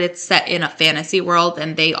gods, but it's set in a fantasy world,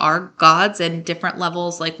 and they are gods in different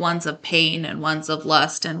levels, like ones of pain and ones of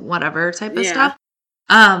lust and whatever type of stuff.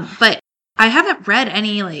 But I haven't read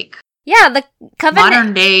any like the Covenant,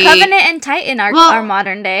 modern day. Covenant and Titan are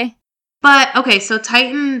modern day. But okay, so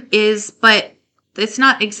Titan is, but it's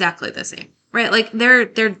not exactly the same, right? Like they're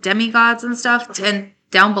demigods and stuff, and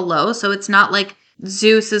down below, so it's not like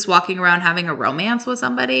Zeus is walking around having a romance with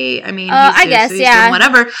somebody. I mean, I guess, so he's doing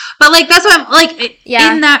whatever. But like that's what I'm like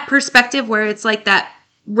in that perspective where it's like that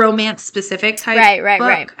romance specific type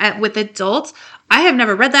book with adults. I have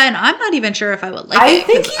never read that, and I'm not even sure if I would like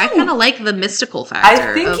it. I kind of like the mystical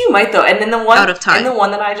factor. I think you might, though. And then the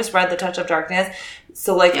one that I just read, The Touch of Darkness,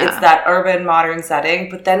 so, like, it's that urban, modern setting,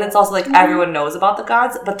 but then it's also, like, everyone knows about the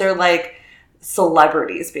gods, but they're, like,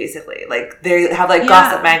 celebrities, basically. Like, they have, like,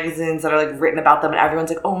 gossip magazines that are, like, written about them, and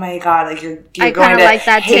everyone's like, oh, my God, like, you're going to like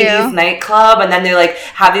that Hades too. Nightclub, and then they, like,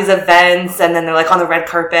 have these events, and then they're, like, on the red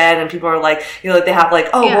carpet, and people are, like, you know, like, they have, like,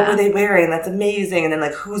 oh, what were they wearing? That's amazing. And then,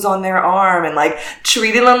 like, who's on their arm? And, like,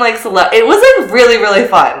 treating them like it was, like, really, really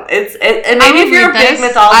fun. And maybe if you're a big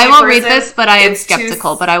mythology I will read this, but I am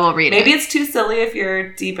skeptical, but I will read it. Maybe it's too silly if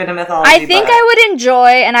you're deep into mythology. I think I would enjoy,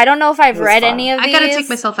 and I don't know if I've read any of these. I gotta take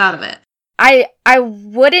myself out of it. I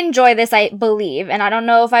would enjoy this, I believe, and I don't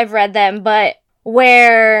know if I've read them, but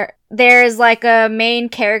where there's like a main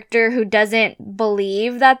character who doesn't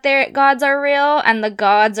believe that their gods are real, and the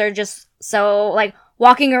gods are just so like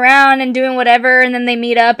walking around and doing whatever, and then they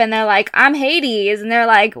meet up and they're like, I'm Hades, and they're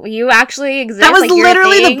like, you actually exist. That was like,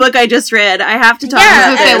 literally the book I just read. I have to talk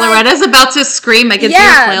about it. Loretta's about to scream. I can see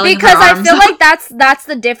her flailing because her arms. I feel like that's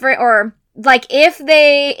the different, or like, if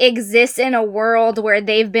they exist in a world where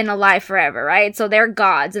they've been alive forever, right? So they're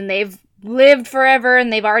gods, and they've lived forever,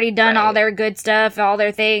 and they've already done all their good stuff, all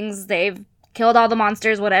their things, they've killed all the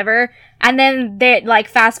monsters, whatever. And then they, like,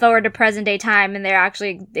 fast forward to present day time, and they're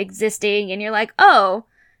actually existing, and you're like, oh,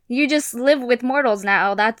 you just live with mortals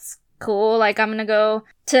now. That's cool. Like, I'm gonna go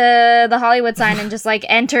to the Hollywood sign and just, like,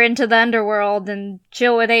 enter into the underworld and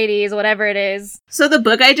chill with Hades, whatever it is. So the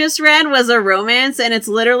book I just read was a romance, and it's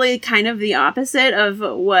literally kind of the opposite of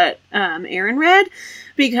what Erin read,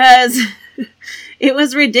 because it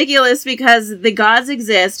was ridiculous because the gods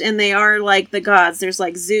exist and they are like the gods. There's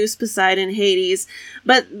like Zeus, Poseidon, Hades,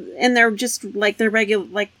 and they're just like they're regular,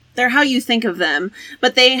 like they're how you think of them,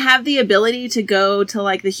 but they have the ability to go to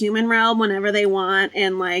like the human realm whenever they want,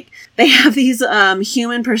 and like they have these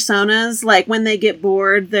human personas. Like when they get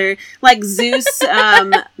bored, they're like Zeus.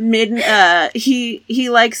 He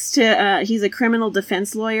likes to. He's a criminal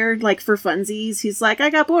defense lawyer, like for funsies. He's like, I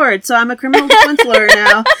got bored, so I'm a criminal defense lawyer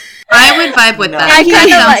now. I would vibe with that. That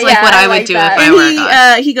sounds like what I would do if I were a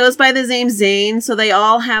god. He goes by the name Zane, so they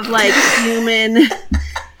all have like human.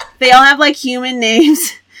 They all have like human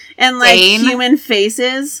names. And, like, human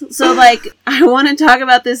faces. So, like, I want to talk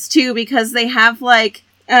about this, too, because they have, like,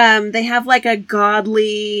 a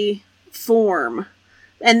godly form.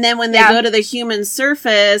 And then when they go to the human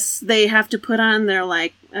surface, they have to put on their,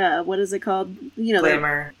 like, what is it called? You know,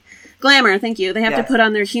 glamour. Glamour, thank you. They have to put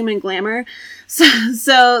on their human glamour.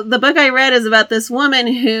 So the book I read is about this woman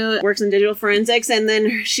who works in digital forensics, and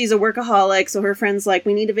then she's a workaholic, so her friend's like,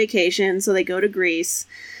 we need a vacation, so they go to Greece.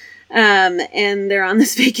 And they're on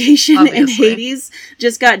this vacation, and Hades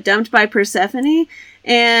just got dumped by Persephone,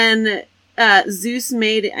 and Zeus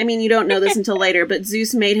made, I mean, you don't know this until later, but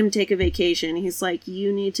Zeus made him take a vacation. He's like,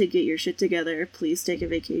 you need to get your shit together. Please take a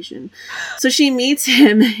vacation. So she meets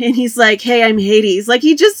him, and he's like, hey, I'm Hades. Like,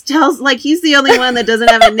 he just tells, like, he's the only one that doesn't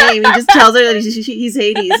have a name. He just tells her that he's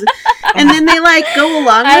Hades. And then they, like, go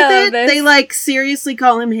along with it. They, like, seriously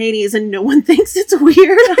call him Hades, and no one thinks it's weird.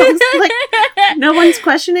 I was like, no one's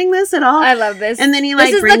questioning this at all. I love this. And then he, like,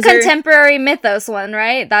 this is the contemporary mythos one,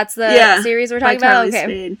 right? That's the series we're talking about? Okay.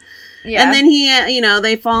 Spade. Yeah. And then he,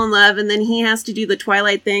 they fall in love, and then he has to do the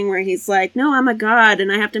Twilight thing where he's like, no, I'm a god,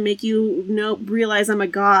 and I have to make you realize I'm a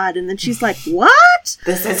god. And then she's like, what?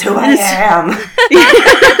 This is who I am.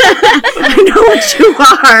 I know what you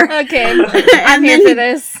are. Okay. I'm here for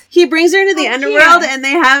this. He brings her into the underworld, and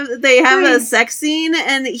they have a sex scene,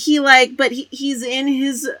 and he's in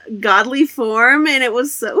his godly form, and it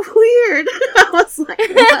was so weird. I was like,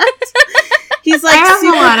 what? He's like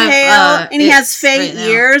super pale, and he has fake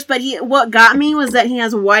ears, but what got me was that he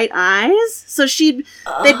has white eyes. So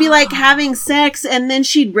they'd be like having sex, and then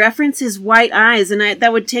she'd reference his white eyes, and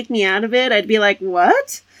that would take me out of it. I'd be like,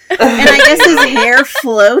 what? And I guess his hair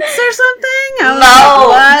floats or something? There's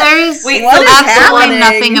absolutely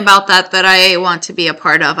nothing about that I want to be a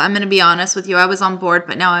part of. I'm going to be honest with you. I was on board,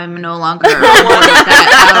 but now I'm no longer on board with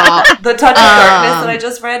that at all. The Touch of Darkness that I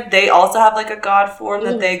just read, they also have like a god form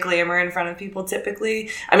that they glamour in front of people typically.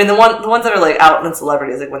 I mean, the ones that are like out and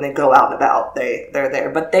celebrities, like when they go out and about, they're there.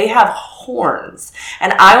 But they have horns.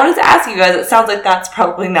 And I wanted to ask you guys, it sounds like that's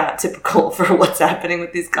probably not typical for what's happening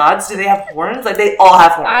with these gods. Do they have horns? Like, they all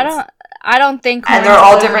have horns. I don't think. And they're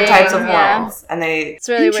all different types of horns, and it's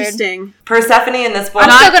really interesting. Weird. Persephone in this book. I'm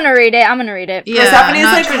still gonna read it. I'm gonna read it. Yeah, Persephone is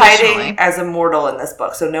like hiding as immortal in this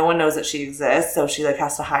book, so no one knows that she exists. So she like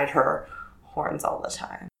has to hide her horns all the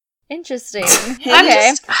time. Interesting.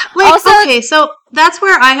 Okay. So that's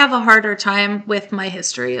where I have a harder time with my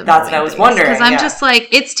history of. That's what I was wondering, because I'm just like,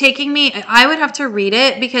 it's taking me. I would have to read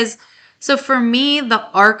it because. So for me, the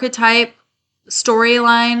archetype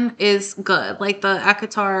storyline is good. Like the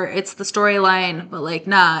ACOTAR, it's the storyline, but like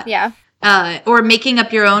not. Yeah. Or making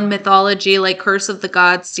up your own mythology, like Curse of the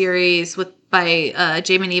Gods series by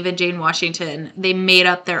Jaime Neve and Jane Washington. They made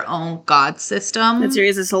up their own god system. That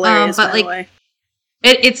series is hilarious, by the way.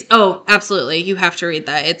 It's absolutely. You have to read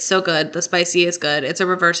that. It's so good. The spicy is good. It's a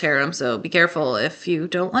reverse harem, so be careful if you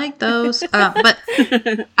don't like those. But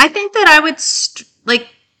I think that I would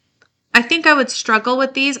I think I would struggle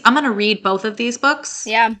with these. I'm going to read both of these books.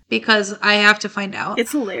 Yeah. Because I have to find out.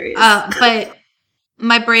 It's hilarious. But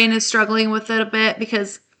my brain is struggling with it a bit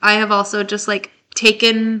because I have also just like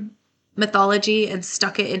taken mythology and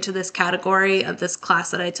stuck it into this category of this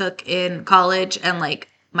class that I took in college and like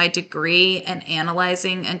my degree and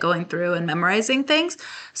analyzing and going through and memorizing things.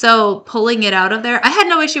 So pulling it out of there. I had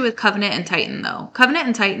no issue with Covenant and Titan though. Covenant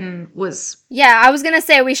and Titan was... Yeah, I was going to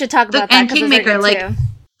say we should talk about that. And Kingmaker, like... Too.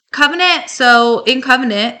 Covenant, so in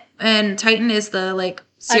Covenant, and Titan is the like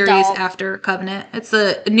series after Covenant. It's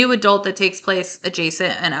the new adult that takes place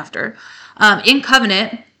adjacent and after. In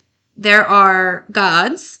Covenant, there are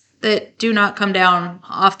gods that do not come down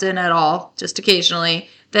often at all, just occasionally.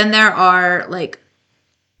 Then there are like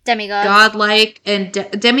demigods, godlike and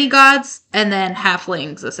demigods, and then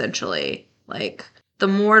halflings essentially, like the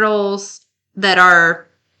mortals that are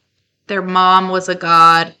their mom was a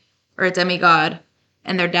god or a demigod.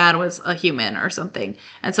 And their dad was a human or something.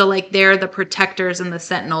 And so, like, they're the protectors and the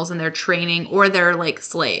sentinels and they're training, or they're, like,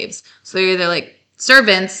 slaves. So they're either, like,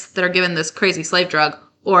 servants that are given this crazy slave drug,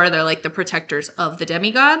 or they're, like, the protectors of the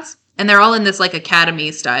demigods. And they're all in this like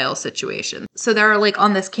academy style situation. So they're like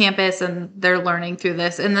on this campus and they're learning through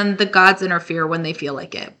this. And then the gods interfere when they feel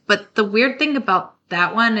like it. But the weird thing about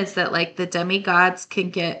that one is that like the demigods can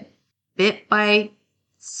get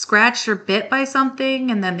scratched or bit by something.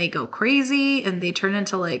 And then they go crazy and they turn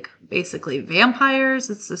into like basically vampires.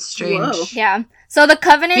 It's a strange. Whoa. Yeah. So the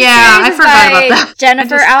Covenant Yeah, I series is forgot by about that.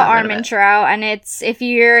 Jennifer I just L. forgot about it. Armentrout, and it's if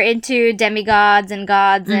you're into demigods and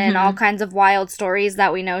gods and all kinds of wild stories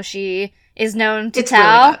that we know she is known to It's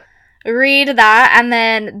tell, really read that. And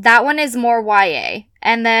then that one is more YA.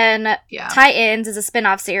 And then Yeah. Titans is a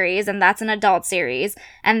spin-off series, and that's an adult series.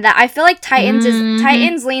 And that I feel like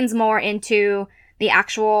Titans leans more into the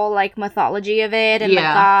actual like mythology of it and the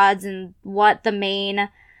gods and what the main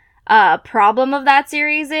problem of that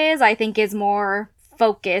series is. I think is more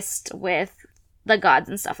focused with the gods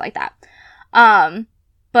and stuff like that.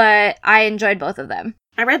 But I enjoyed both of them.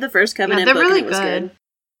 I read the first Covenant they're book really and it was good.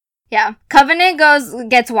 Yeah, Covenant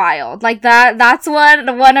gets wild. Like that's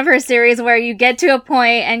one of her series where you get to a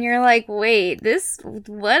point and you're like, wait,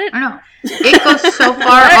 what? I don't know. It goes so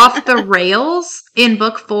far off the rails in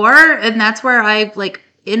book 4, and that's where I, like,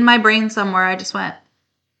 in my brain somewhere, I just went,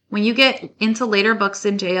 when you get into later books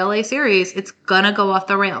in JLA series, it's gonna go off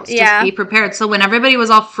the rails. Yeah. Just be prepared. So when everybody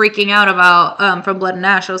was all freaking out about From Blood and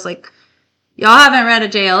Ash, I was like, y'all haven't read a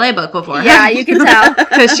JLA book before. Yeah, you can tell.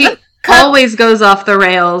 Because she always goes off the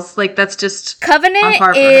rails. Like, that's just Covenant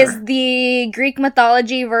par for is her. the Greek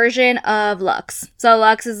mythology version of Lux. So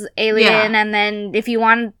Lux is alien, and then if you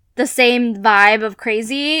want the same vibe of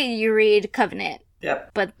crazy, you read Covenant.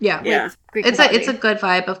 Yep. But Yeah. with Greek It's mythology. a good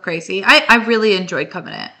vibe of crazy. I really enjoyed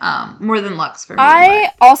Covenant more than Lux for me.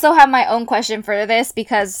 I also have my own question for this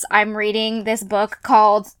because I'm reading this book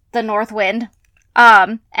called The North Wind.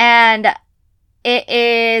 And it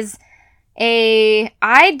is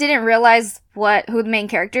I didn't realize who the main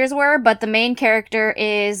characters were, but the main character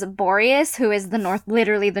is Boreas, who is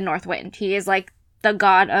literally the North Wind. He is like the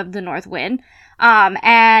god of the North Wind.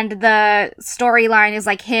 And the storyline is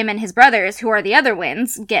like him and his brothers, who are the other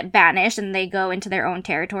winds, get banished and they go into their own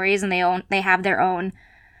territories and they have their own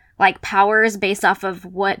like powers based off of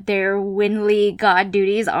what their windly god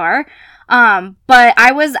duties are. But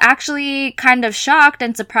I was actually kind of shocked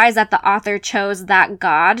and surprised that the author chose that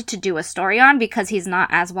god to do a story on because he's not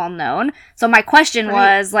as well known. So my question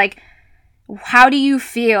was like, how do you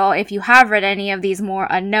feel if you have read any of these more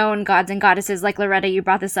unknown gods and goddesses? Like Loretta, you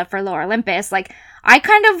brought this up for Lore Olympus. Like, I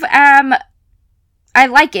kind of I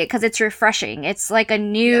like it because it's refreshing. It's like a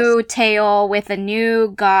new tale with a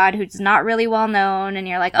new god who's not really well known, and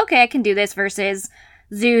you're like, okay, I can do this versus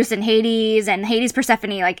Zeus and Hades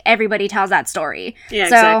Persephone. Like, everybody tells that story. Yeah,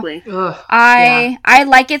 So, exactly. I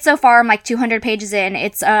like it so far. I'm like 200 pages in.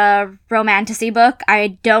 It's a romantasy book.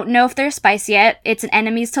 I don't know if they're spice yet. It's an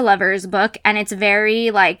enemies to lovers book, and it's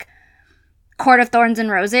very like Court of Thorns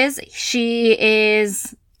and Roses. She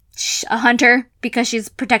is a hunter because she's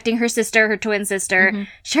protecting her sister, her twin sister.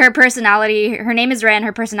 Her personality, her name is Ren.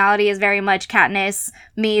 Her personality is very much Katniss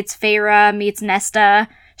meets Feyre meets Nesta.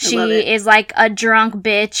 She is like a drunk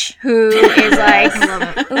bitch who is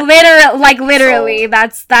like literally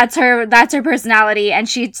that's her personality, and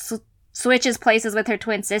she switches places with her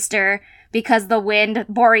twin sister because the wind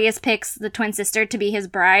Boreas picks the twin sister to be his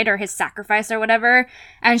bride or his sacrifice or whatever,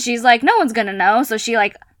 and she's like, no one's gonna know, so she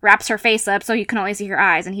like wraps her face up so you can only see her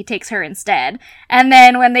eyes, and he takes her instead. And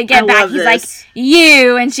then when they get back, he's like,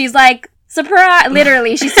 you, and she's like, surprise!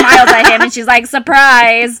 Literally, she smiles at him and she's like,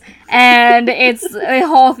 surprise! And it's a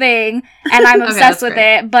whole thing, and I'm obsessed with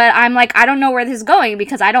it, but I'm like, I don't know where this is going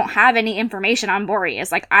because I don't have any information on Boreas.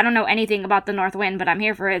 Like, I don't know anything about the North Wind, but I'm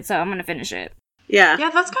here for it, so I'm gonna finish it. Yeah. Yeah,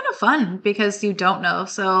 that's kind of fun because you don't know,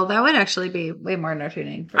 so that would actually be way more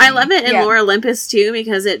entertaining. I love it in Lore Olympus too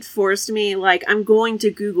because it forced me, like, I'm going to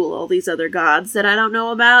Google all these other gods that I don't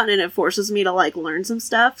know about, and it forces me to, like, learn some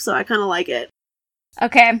stuff, so I kind of like it.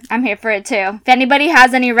 Okay, I'm here for it too. If anybody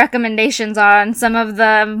has any recommendations on some of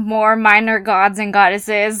the more minor gods and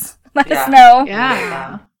goddesses, let us know.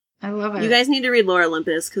 Yeah, I love it. You guys need to read Lore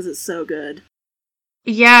Olympus because it's so good.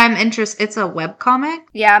 Yeah, I'm interested. It's a webcomic?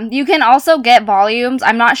 Yeah, you can also get volumes.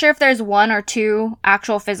 I'm not sure if there's 1 or 2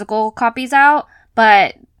 actual physical copies out,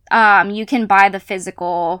 but you can buy the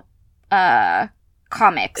physical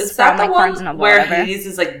comics is that from like the Barnes one and Noble. where Whatever. Hades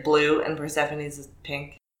is like blue and Persephone's is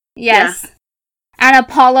pink? Yes. Yeah. And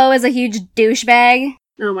Apollo is a huge douchebag.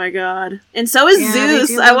 Oh my god. And so is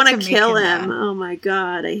Zeus. I want to kill him. That. Oh my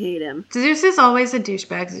god, I hate him. Zeus is always a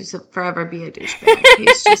douchebag. Zeus will forever be a douchebag.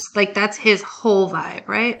 He's just like, that's his whole vibe,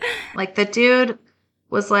 right? Like, the dude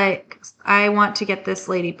was like, I want to get this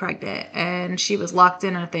lady pregnant, and she was locked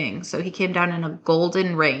in a thing, so he came down in a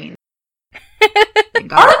golden rain.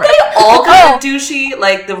 Aren't they all kind of douchey?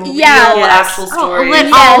 Like the real actual story?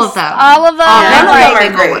 All of them. All of them. Every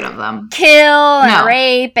single one of them. Kill and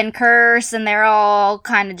rape and curse, and they're all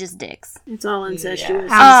kind of just dicks. It's all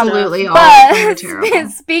incestuous. Absolutely. All but terrible.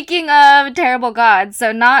 Speaking of terrible gods,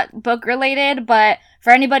 so not book related, but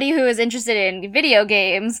for anybody who is interested in video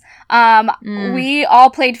games, we all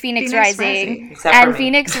played Phoenix Rising. And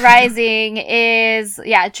Phoenix Rising is,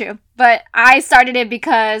 true. But I started it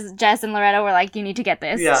because Jess and Loretta were like, you need to get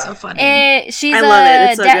this. Yeah. So funny. I love it.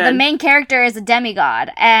 It's so good. The main character is a demigod,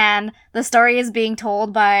 and the story is being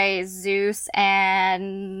told by Zeus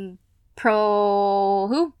and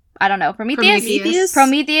I don't know,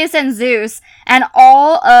 Prometheus and Zeus, and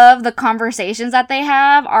all of the conversations that they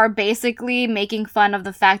have are basically making fun of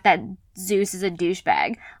the fact that Zeus is a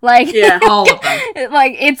douchebag. Like, all of them.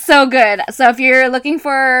 Like, it's so good. So if you're looking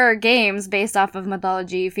for games based off of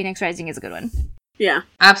mythology, Phoenix Rising is a good one. Yeah.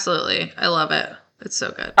 Absolutely. I love it. It's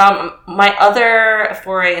so good. My other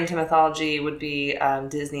foray into mythology would be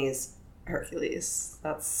Disney's Hercules.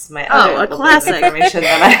 That's my other a classic information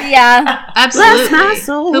that absolutely. Bless my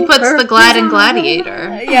soul, who puts the glad in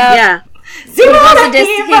Gladiator? Yeah. He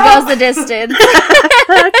goes the distance.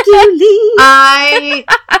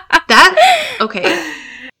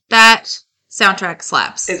 That soundtrack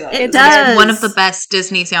slaps. It does. It's one of the best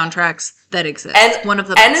Disney soundtracks that exists. And one of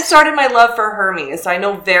the best. And it started my love for Hermes. So I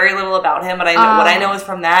know very little about him, but I know what I know is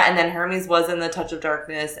from that. And then Hermes was in The Touch of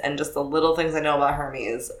Darkness, and just the little things I know about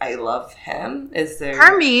Hermes. I love him.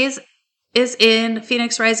 Hermes is in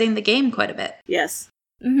Phoenix Rising, the game, quite a bit. Yes.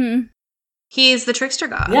 Mm-hmm. He's the trickster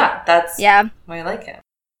god. Yeah, that's why I like him.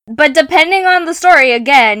 But depending on the story,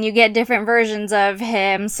 again, you get different versions of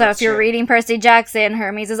him. So if you're reading Percy Jackson,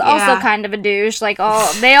 Hermes is also kind of a douche. Like,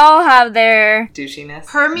 they all have their douchiness.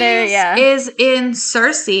 Hermes is in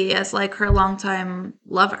Circe as like her longtime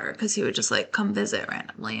lover, because he would just like come visit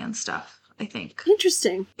randomly and stuff, I think.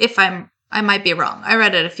 Interesting. I might be wrong. I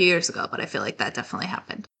read it a few years ago, but I feel like that definitely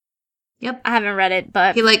happened. Yep. I haven't read it,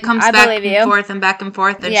 but he like comes back and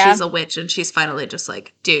forth, and she's a witch, and she's finally just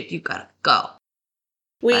like, dude, you gotta go.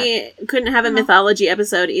 We couldn't have a mythology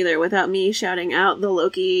episode either without me shouting out the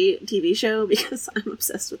Loki TV show, because I'm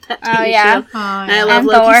obsessed with that TV show. And I love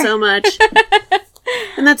Loki so much.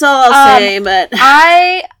 And that's all I'll say, but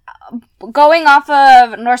going off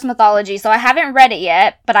of Norse mythology, so I haven't read it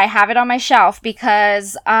yet, but I have it on my shelf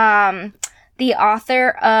because the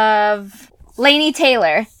author of Laini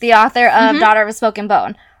Taylor, the author of Daughter of a Spoken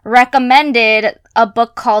Bone, recommended a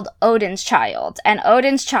book called Odin's Child. And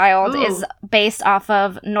Odin's Child is based off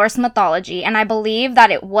of Norse mythology, and I believe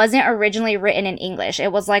that it wasn't originally written in English.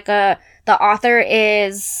 It was like the author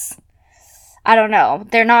is, I don't know,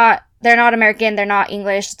 they're not American, they're not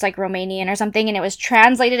English, it's like Romanian or something, and it was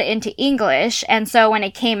translated into English, and so when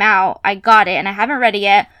it came out, I got it, and I haven't read it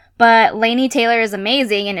yet, but Laini Taylor is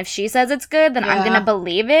amazing, and if she says it's good, then I'm gonna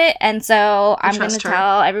believe it, and so I'm gonna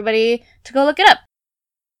tell everybody to go look it up.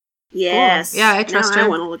 Yes. Cool. Yeah, I trust her. I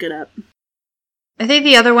want to look it up. I think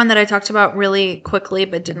the other one that I talked about really quickly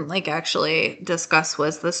but didn't like actually discuss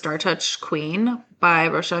was The Star-Touched Queen by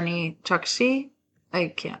Roshani Chokshi. I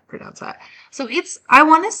can't pronounce that. So I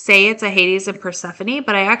want to say it's a Hades and Persephone,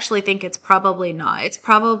 but I actually think it's probably not. It's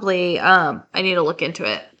probably, I need to look into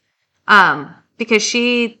it. Because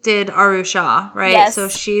she did Arusha, right? Yes. So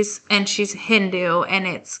she's Hindu, and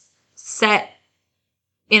it's set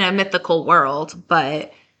in a mythical world,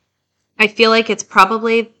 but I feel like it's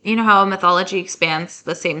probably, you know how mythology expands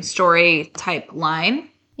the same story type line?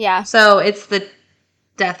 Yeah. So it's the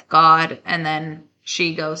death god, and then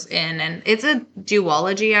she goes in, and it's a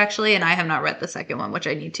duology, actually, and I have not read the second one, which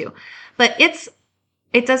I need to. But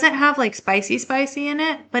it doesn't have, like, spicy in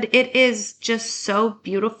it, but it is just so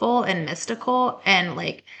beautiful and mystical, and,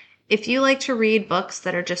 like, if you like to read books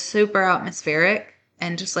that are just super atmospheric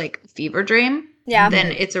and just, like, fever dream,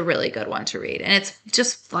 then it's a really good one to read. And it's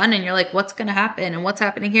just fun, and you're like, what's going to happen, and what's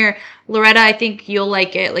happening here? Loretta, I think you'll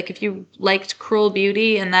like it. Like, if you liked Cruel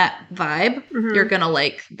Beauty and that vibe, you're going to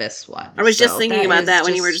like this one. I was just thinking about that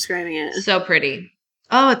when you were describing it. So pretty.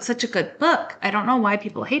 Oh, it's such a good book. I don't know why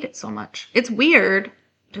people hate it so much. It's weird,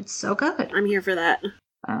 but it's so good. I'm here for that.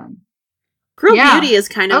 Cruel Beauty is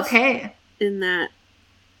kind of in that,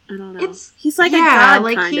 I don't know. He's like a god,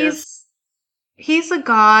 like kind of. He's a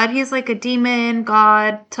god. He's like a demon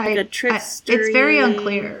god type. Like a trickster. It's very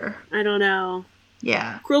unclear. I don't know.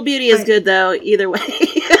 Yeah. Cruel Beauty is good, though, either way.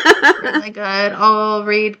 Really good. I'll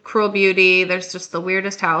read Cruel Beauty. There's just the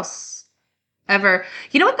weirdest house ever.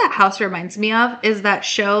 You know what that house reminds me of? Is that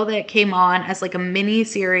show that came on as like a mini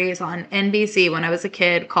series on NBC when I was a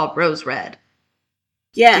kid called Rose Red.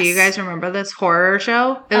 Yes. Do you guys remember this horror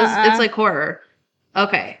show? It's like horror.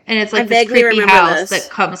 Okay. And it's like I this vaguely creepy remember house this.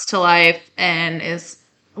 that comes to life and is...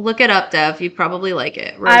 Look it up, Dev. You'd probably like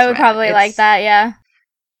it. I would probably like that, yeah.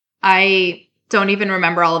 I don't even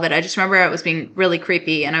remember all of it. I just remember it was being really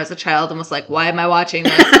creepy, and I was a child and was like, why am I watching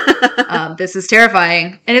this? This is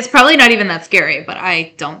terrifying. And it's probably not even that scary, but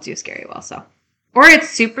I don't do scary well, so. Or it's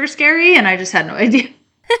super scary, and I just had no idea.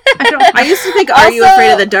 I used to think Are You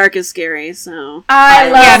Afraid of the Dark is scary, so. I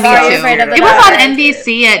love Are You Afraid of the Dark. It was on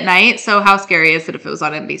NBC at night, so how scary is it if it was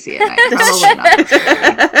on NBC at night? Probably not that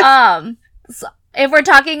scary. So if we're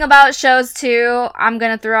talking about shows too, I'm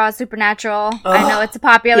gonna throw out Supernatural. I know it's a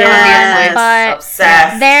popular one, but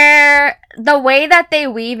obsessed. The way that they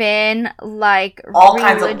weave in like all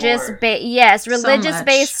religious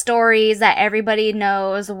religious-based stories that everybody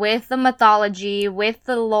knows with the mythology, with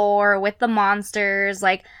the lore, with the monsters,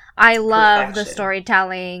 like I love the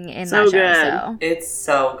storytelling in that show. So. It's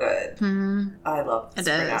so good. Mm-hmm. I love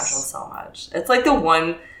Supernatural so much. It's like the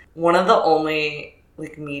one of the only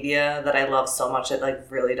like media that I love so much that like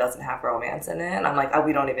really doesn't have romance in it, and I'm like,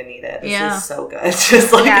 we don't even need it. This is so good,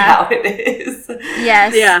 just like how it is.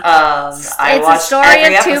 Yes, it's a story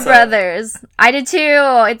of two brothers. I did too.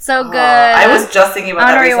 It's so good. I was just thinking about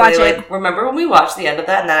that recently. Like, remember when we watched the end of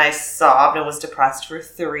that, and then I sobbed and was depressed for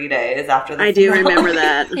 3 days after the I do remember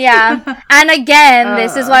that. Yeah, and again,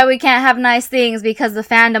 this is why we can't have nice things, because the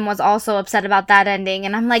fandom was also upset about that ending,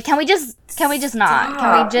 and I'm like, can we just not?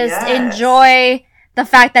 Can we just enjoy the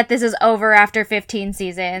fact that this is over after 15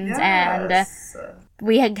 seasons and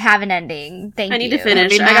we have an ending? Thank you. I need to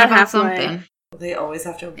finish. I got halfway. Something. They always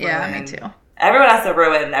have to ruin. Yeah, me too. Everyone has to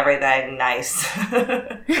ruin everything nice.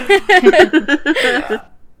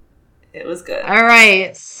 It was good. All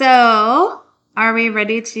right. So, are we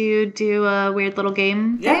ready to do a weird little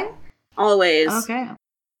game thing? Always. Okay.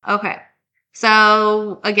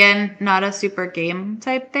 So, again, not a super game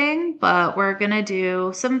type thing, but we're going to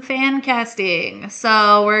do some fan casting.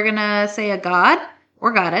 So, we're going to say a god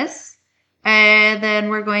or goddess, and then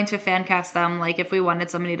we're going to fan cast them, like if we wanted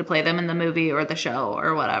somebody to play them in the movie or the show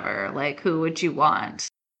or whatever. Like, who would you want?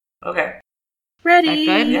 Okay. Ready?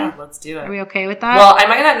 Good? Yeah, let's do it. Are we okay with that? Well, I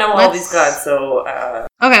might not know all these gods, so...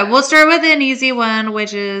 Okay, we'll start with an easy one,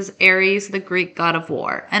 which is Ares, the Greek god of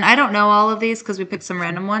war. And I don't know all of these because we picked some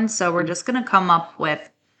random ones, so we're just going to come up with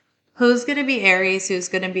who's going to be Ares, who's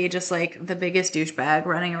going to be just like the biggest douchebag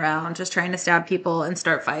running around, just trying to stab people and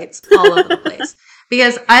start fights all over the place.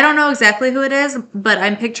 Because I don't know exactly who it is, but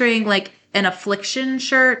I'm picturing like an Affliction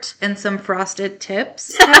shirt and some frosted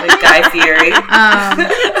tips. Like Guy Fieri.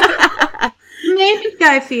 Maybe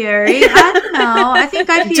Guy Fieri. I don't know. I think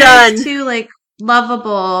Guy Fieri is too like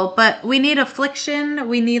lovable, but we need Affliction.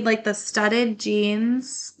 We need like the studded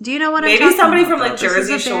jeans. Do you know what I'm talking about? Maybe somebody from like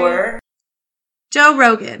Jersey Shore. Joe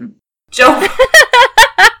Rogan.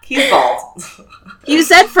 He's bald. You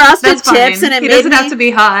said frosted tips, and it doesn't have to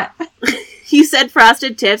be hot. You said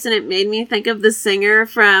frosted tips, and it made me think of the singer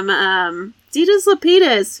from Ditas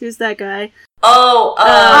Lapidus. Who's that guy? No,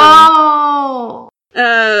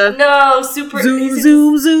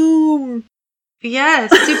 Zoom.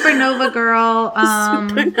 Yes, Supernova Girl.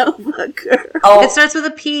 Supernova Girl. Oh. It starts with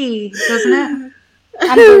a P, doesn't it? We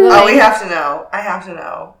have to know. I have to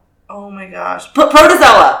know. Oh my gosh.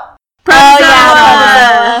 Protozoa. Protozoa.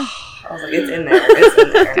 I was like, it's in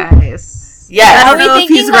there. Guys. Yes. I don't know if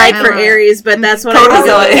he's right for Aries, but that's what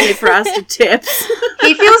I think of frosted tips.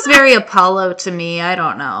 He feels very Apollo to me. I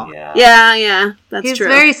don't know. Yeah. That's true. He's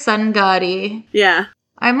very sun god-y. Yeah.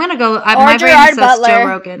 I'm going to go... my brain says Joe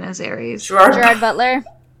Rogan as Aries. Gerard Butler.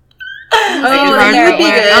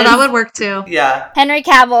 That would work too. Yeah. Henry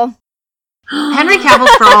Cavill. Henry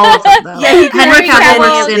Cavill's for all of them, though. Yeah, Henry Cavill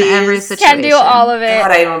works in every situation. Can do all of it.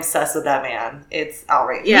 God, I am obsessed with that man. It's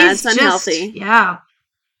outrageous. Yeah, it's unhealthy.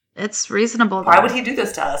 It's reasonable. Why would he do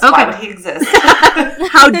this to us? Okay. Why would he exist?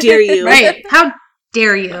 How dare you? Right. How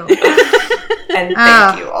dare you? And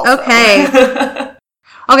thank you also. Okay.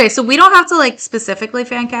 Okay, so we don't have to like specifically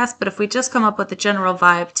fan cast, but if we just come up with a general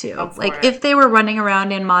vibe too. Like if they were running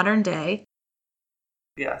around in modern day.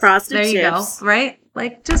 Yes. Frosted there you chips. go, right?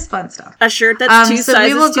 Like just fun stuff. A shirt that's two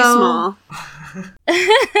sizes too small.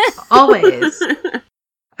 Always.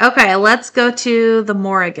 Okay, let's go to the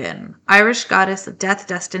Morrigan, Irish goddess of death,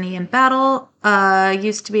 destiny, and battle.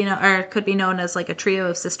 Used to be or could be known as like a trio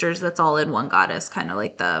of sisters that's all in one goddess, kind of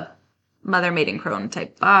like the Mother Maiden Crone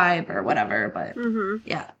type vibe or whatever. But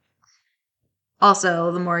yeah.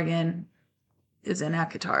 Also, the Morrigan is in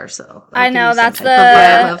ACOTAR, so I know that's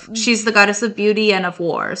she's the goddess of beauty and of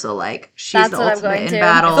war, so like she's the ultimate in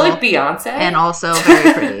battle. I feel like Beyonce, and also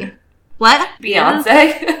very pretty. What?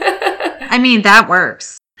 Beyonce? I mean, that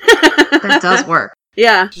works. That does work.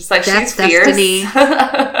 Yeah. Just like That's she's fierce. Destiny.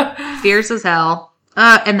 Fierce as hell.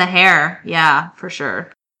 And the hair. Yeah, for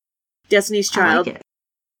sure. Destiny's Child I like it.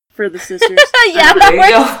 for the sisters. Yeah, There you that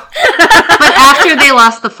go. works. But after they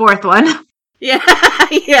lost the fourth one. Yeah.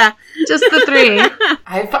 Yeah. Just the three.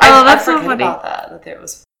 I that's so forget funny. about that there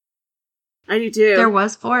was. I do too. There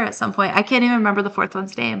was 4 at some point. I can't even remember the fourth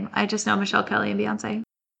one's name. I just know Michelle Kelly and Beyonce.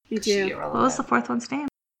 Me too. What was the fourth one's name?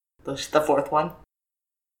 The fourth one?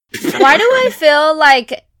 Why do I feel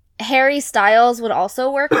like Harry Styles would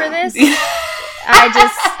also work for this? I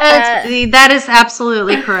just that is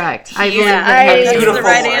absolutely correct. I believe that Harry that's beautiful the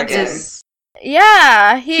right Morgan. answer.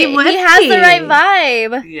 yeah, he has the right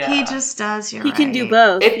vibe. Yeah. He just does. You're He right. can do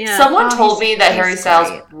both. If yeah. someone Oh, told me that he's Harry Styles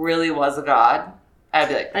great. really was a god, I'd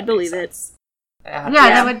be like, I'd believe it. Yeah,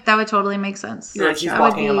 that would totally make sense. Like he's That would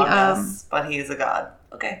walking be, among us, but he's a god.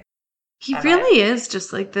 Okay. He I really is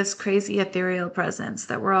just like this crazy ethereal presence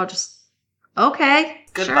that we're all just okay.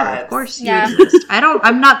 Good sure, vibes. of course you Yeah. exist.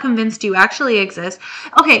 I'm not convinced you actually exist.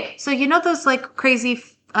 Okay, so you know those like crazy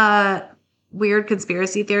weird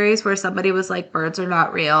conspiracy theories where somebody was like birds are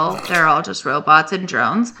not real. They're all just robots and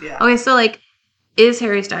drones. Yeah. Okay, so like is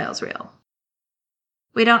Harry Styles real?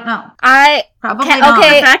 We don't know. Probably Can- not.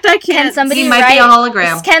 okay, In fact, I Can can't. somebody He might write be a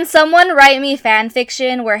hologram. Can someone write me fan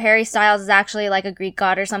fiction where Harry Styles is actually like a Greek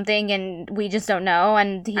god or something, and we just don't know?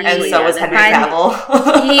 And he And so is Henry finds-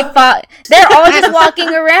 Cavill. He fought. They're all just walking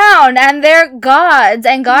around, and they're gods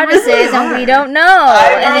and goddesses, really and we are. don't know,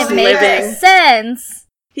 I and it was makes living. sense.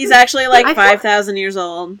 He's actually like I thought- 5,000 years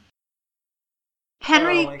old.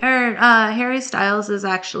 Harry Styles is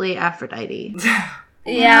actually Aphrodite.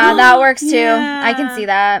 Yeah, that works too. Yeah. I can see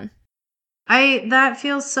that. That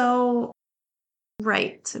feels so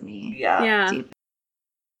right to me. Yeah. Yeah. Deep.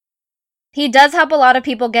 He does help a lot of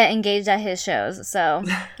people get engaged at his shows, so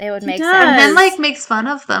it would make does. sense. And then Yes. like makes fun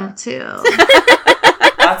of them too.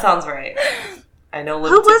 That sounds right. I know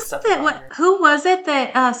Who was stuff it? about her. Who was it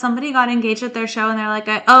that somebody got engaged at their show and they're like,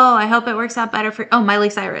 I hope it works out better for. Oh, Miley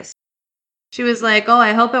Cyrus. She was like, oh,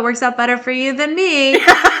 I hope it works out better for you than me.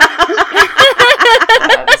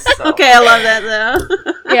 That is so Okay, I love that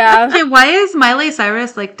though. Yeah. Okay, why is Miley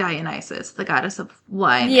Cyrus like Dionysus, the goddess of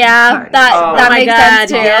wine? and Yeah, party? that Oh that my makes God,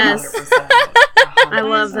 sense too. yes. 100%. I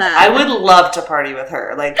love that. I would love to party with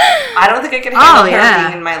her. Like, I don't think I could handle Oh, her yeah.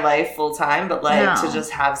 being in my life full time, but like No. to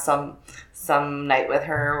just have some night with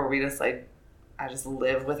her where we just like, I just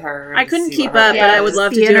live with her. I and couldn't see keep what her up, Yeah. but I would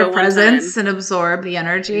love to Be in do her it one presence time. and absorb the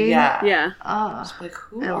energy. Yeah. Yeah. Oh, Just like,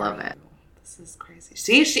 who I are love you? it. This is crazy.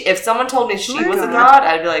 See, if someone told me she Oh my was a God. god,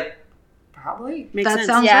 I'd be like, probably. Makes that sense.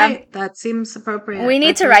 sounds Yeah. right. That seems appropriate. We need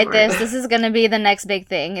That's to his write word. this. This is going to be the next big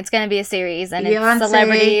thing. It's going to be a series, and Beyonce, it's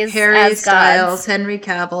celebrities Harry as Styles, gods. Henry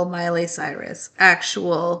Cavill, Miley Cyrus,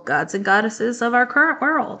 actual gods and goddesses of our current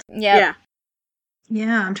world. Yep. Yeah.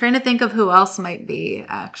 Yeah, I'm trying to think of who else might be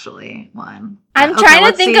actually one. I'm Okay, trying to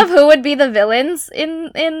let's think see. of who would be the villains in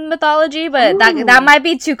mythology, but Ooh. that might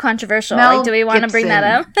be too controversial. Mel Like, do we want to bring that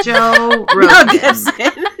up? Gibson, Joe Mel Rogan. Gibson.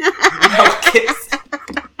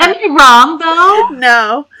 Am I wrong though?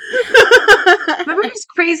 No. Remember his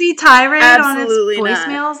crazy tirade Absolutely on his not.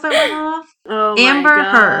 voicemails that went off? Oh Amber my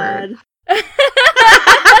God. Heard.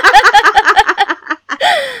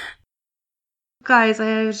 Guys,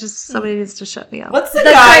 I was just somebody needs to shut me up. What's the The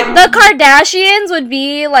guy? Kardashians would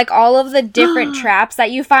be like all of the different traps that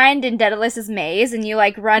you find in Daedalus's maze, and you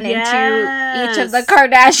like run into each of the Yes.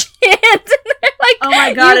 Kardashians. And they're like, Oh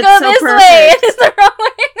my God, you it's go so this way, perfect. it's the wrong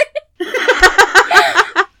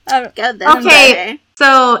way. God, that's Okay. okay.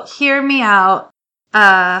 So hear me out.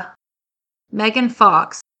 Megan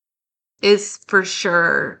Fox is for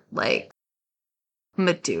sure like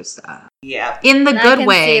Medusa Yeah. in the I good can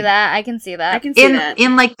way. see that. I can see that. I can see that.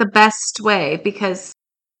 In like the best way because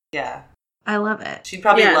Yeah. I love it. She'd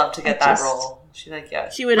probably Yeah. love to get I that just- role. She's like, yeah,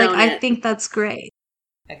 She would Like own I it. think that's great.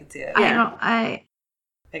 I can see it. Yeah.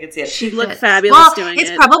 I can see it. She look fits. fabulous well, doing it's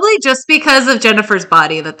it. probably just because of Jennifer's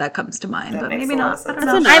body that comes to mind, That but makes maybe a lot not. of sense. I don't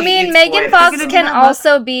That's know. enough. I mean, She's Megan voice. Fox You're gonna can do that,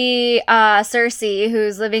 also be Cersei,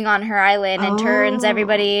 who's living on her island and turns Oh.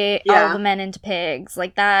 everybody, all Yeah. the men into pigs.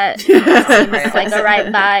 Like that Right. seems like a right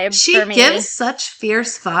vibe She for me. gives such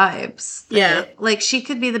fierce vibes. that, Yeah. like she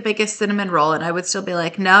could be the biggest cinnamon roll, and I would still be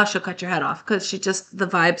like, no, she'll cut your head off because she just the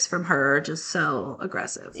vibes from her are just so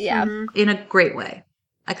aggressive. Yeah. Mhm. In a great way.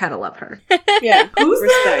 I kind of love her. Yeah.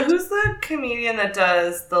 Respect. Who's the comedian that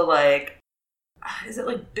does the like? Is it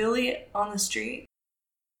like Billy on the Street?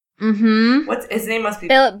 Mm-hmm. What's his name? Must be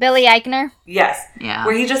Billy Eichner. Yes. Yeah.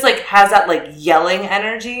 Where he just like has that like yelling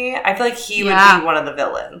energy. I feel like he would be one of the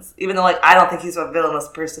villains, even though like I don't think he's a villainous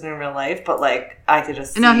person in real life, but like I could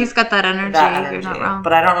just no, he's got that energy. You're not wrong.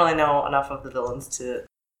 But I don't really know enough of the villains to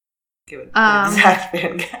give it an exact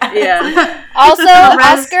fan cast. Yeah. Also,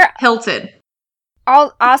 Oscar Hilton.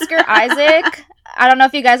 Oscar Isaac. I don't know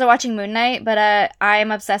if you guys are watching Moon Knight, but I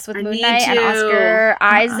am obsessed with Moon Knight, and Oscar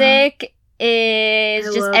Isaac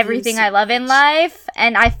is just everything I love in life,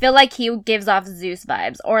 and I feel like he gives off Zeus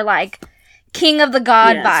vibes, or like King of the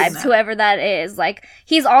God vibes, whoever that is. Like,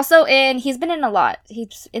 he's been in a lot.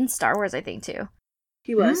 He's in Star Wars, I think, too.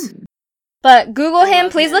 He was. But Google him,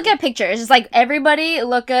 please look at pictures. Just like everybody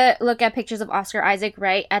look at pictures of Oscar Isaac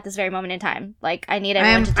right at this very moment in time. Like, I need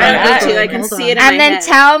everyone to do that. I can see it in and my then head.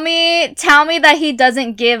 tell me that he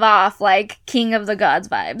doesn't give off like King of the Gods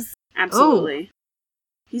vibes. Absolutely.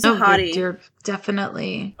 He's a hottie. You're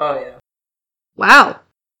definitely. Oh yeah. Wow.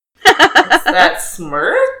 It's that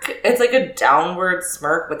smirk. It's like a downward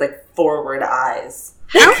smirk with like forward eyes.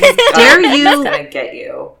 How dare you? He's gonna get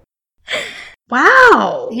you.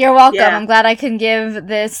 Wow. You're welcome. Yeah. I'm glad I can give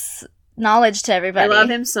this knowledge to everybody. I love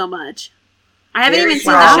him so much. I haven't even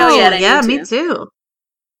seen the show yet. Yeah, me too.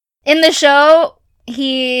 In the show,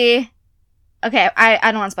 I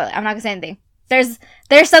don't want to spoil it. I'm not gonna say anything.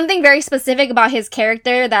 There's something very specific about his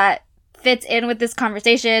character that fits in with this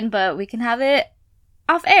conversation, but we can have it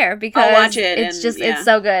off air because I'll watch it it's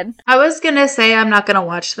so good. I was gonna say I'm not gonna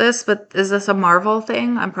watch this, but is this a Marvel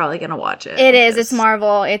thing? I'm probably gonna watch it. It is. It's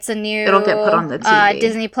Marvel. It's a new. It'll get put on the TV.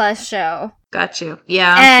 Disney Plus show. Got you.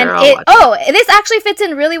 Yeah. And this actually fits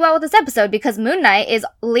in really well with this episode because Moon Knight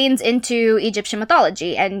leans into Egyptian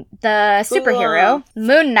mythology, and the superhero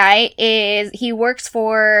Moon Knight he works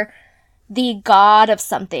for the god of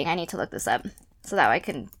something. I need to look this up so that I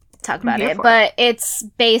can talk about it. But it's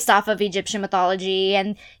based off of Egyptian mythology,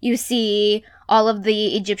 and you see all of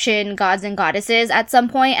the Egyptian gods and goddesses at some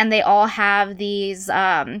point, and they all have these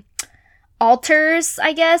altars,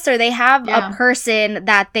 I guess, or they have a person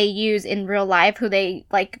that they use in real life who they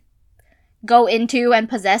like go into and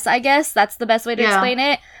possess, I guess. That's the best way to explain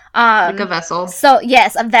it. Like a vessel. So,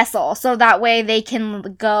 yes, a vessel. So that way they can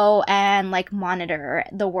go and like monitor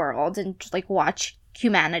the world and like watch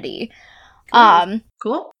humanity.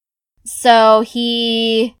 Cool. So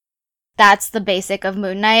that's the basic of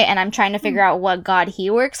Moon Knight, and I'm trying to figure out what god he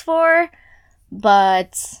works for, but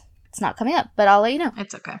it's not coming up, but I'll let you know.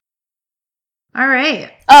 It's okay. All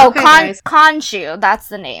right. Oh, okay, Khonshu, that's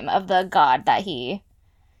the name of the god the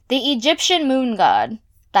Egyptian moon god.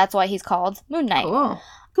 That's why he's called Moon Knight.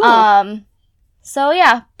 Cool. So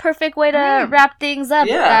yeah, perfect way to wrap things up.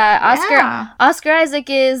 Oscar Isaac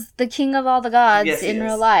is the king of all the gods in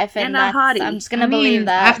real life, and a hottie. I'm just gonna believe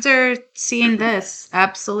that after seeing this.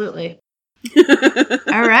 Absolutely.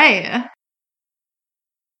 All right,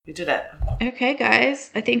 we did it. Okay, guys,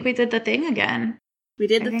 I think we did the thing again. We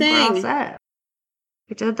did the thing. We're all set.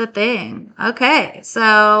 We did the thing. Okay,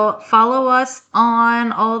 so follow us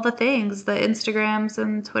on all the things, the Instagrams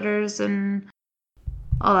and Twitters and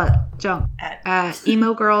all that junk at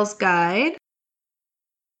Emo Girls Guide.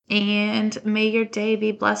 And may your day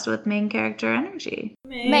be blessed with main character energy.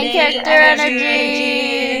 Main character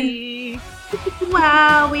energy.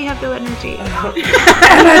 Wow, we have no energy.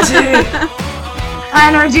 Energy.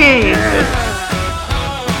 Energy.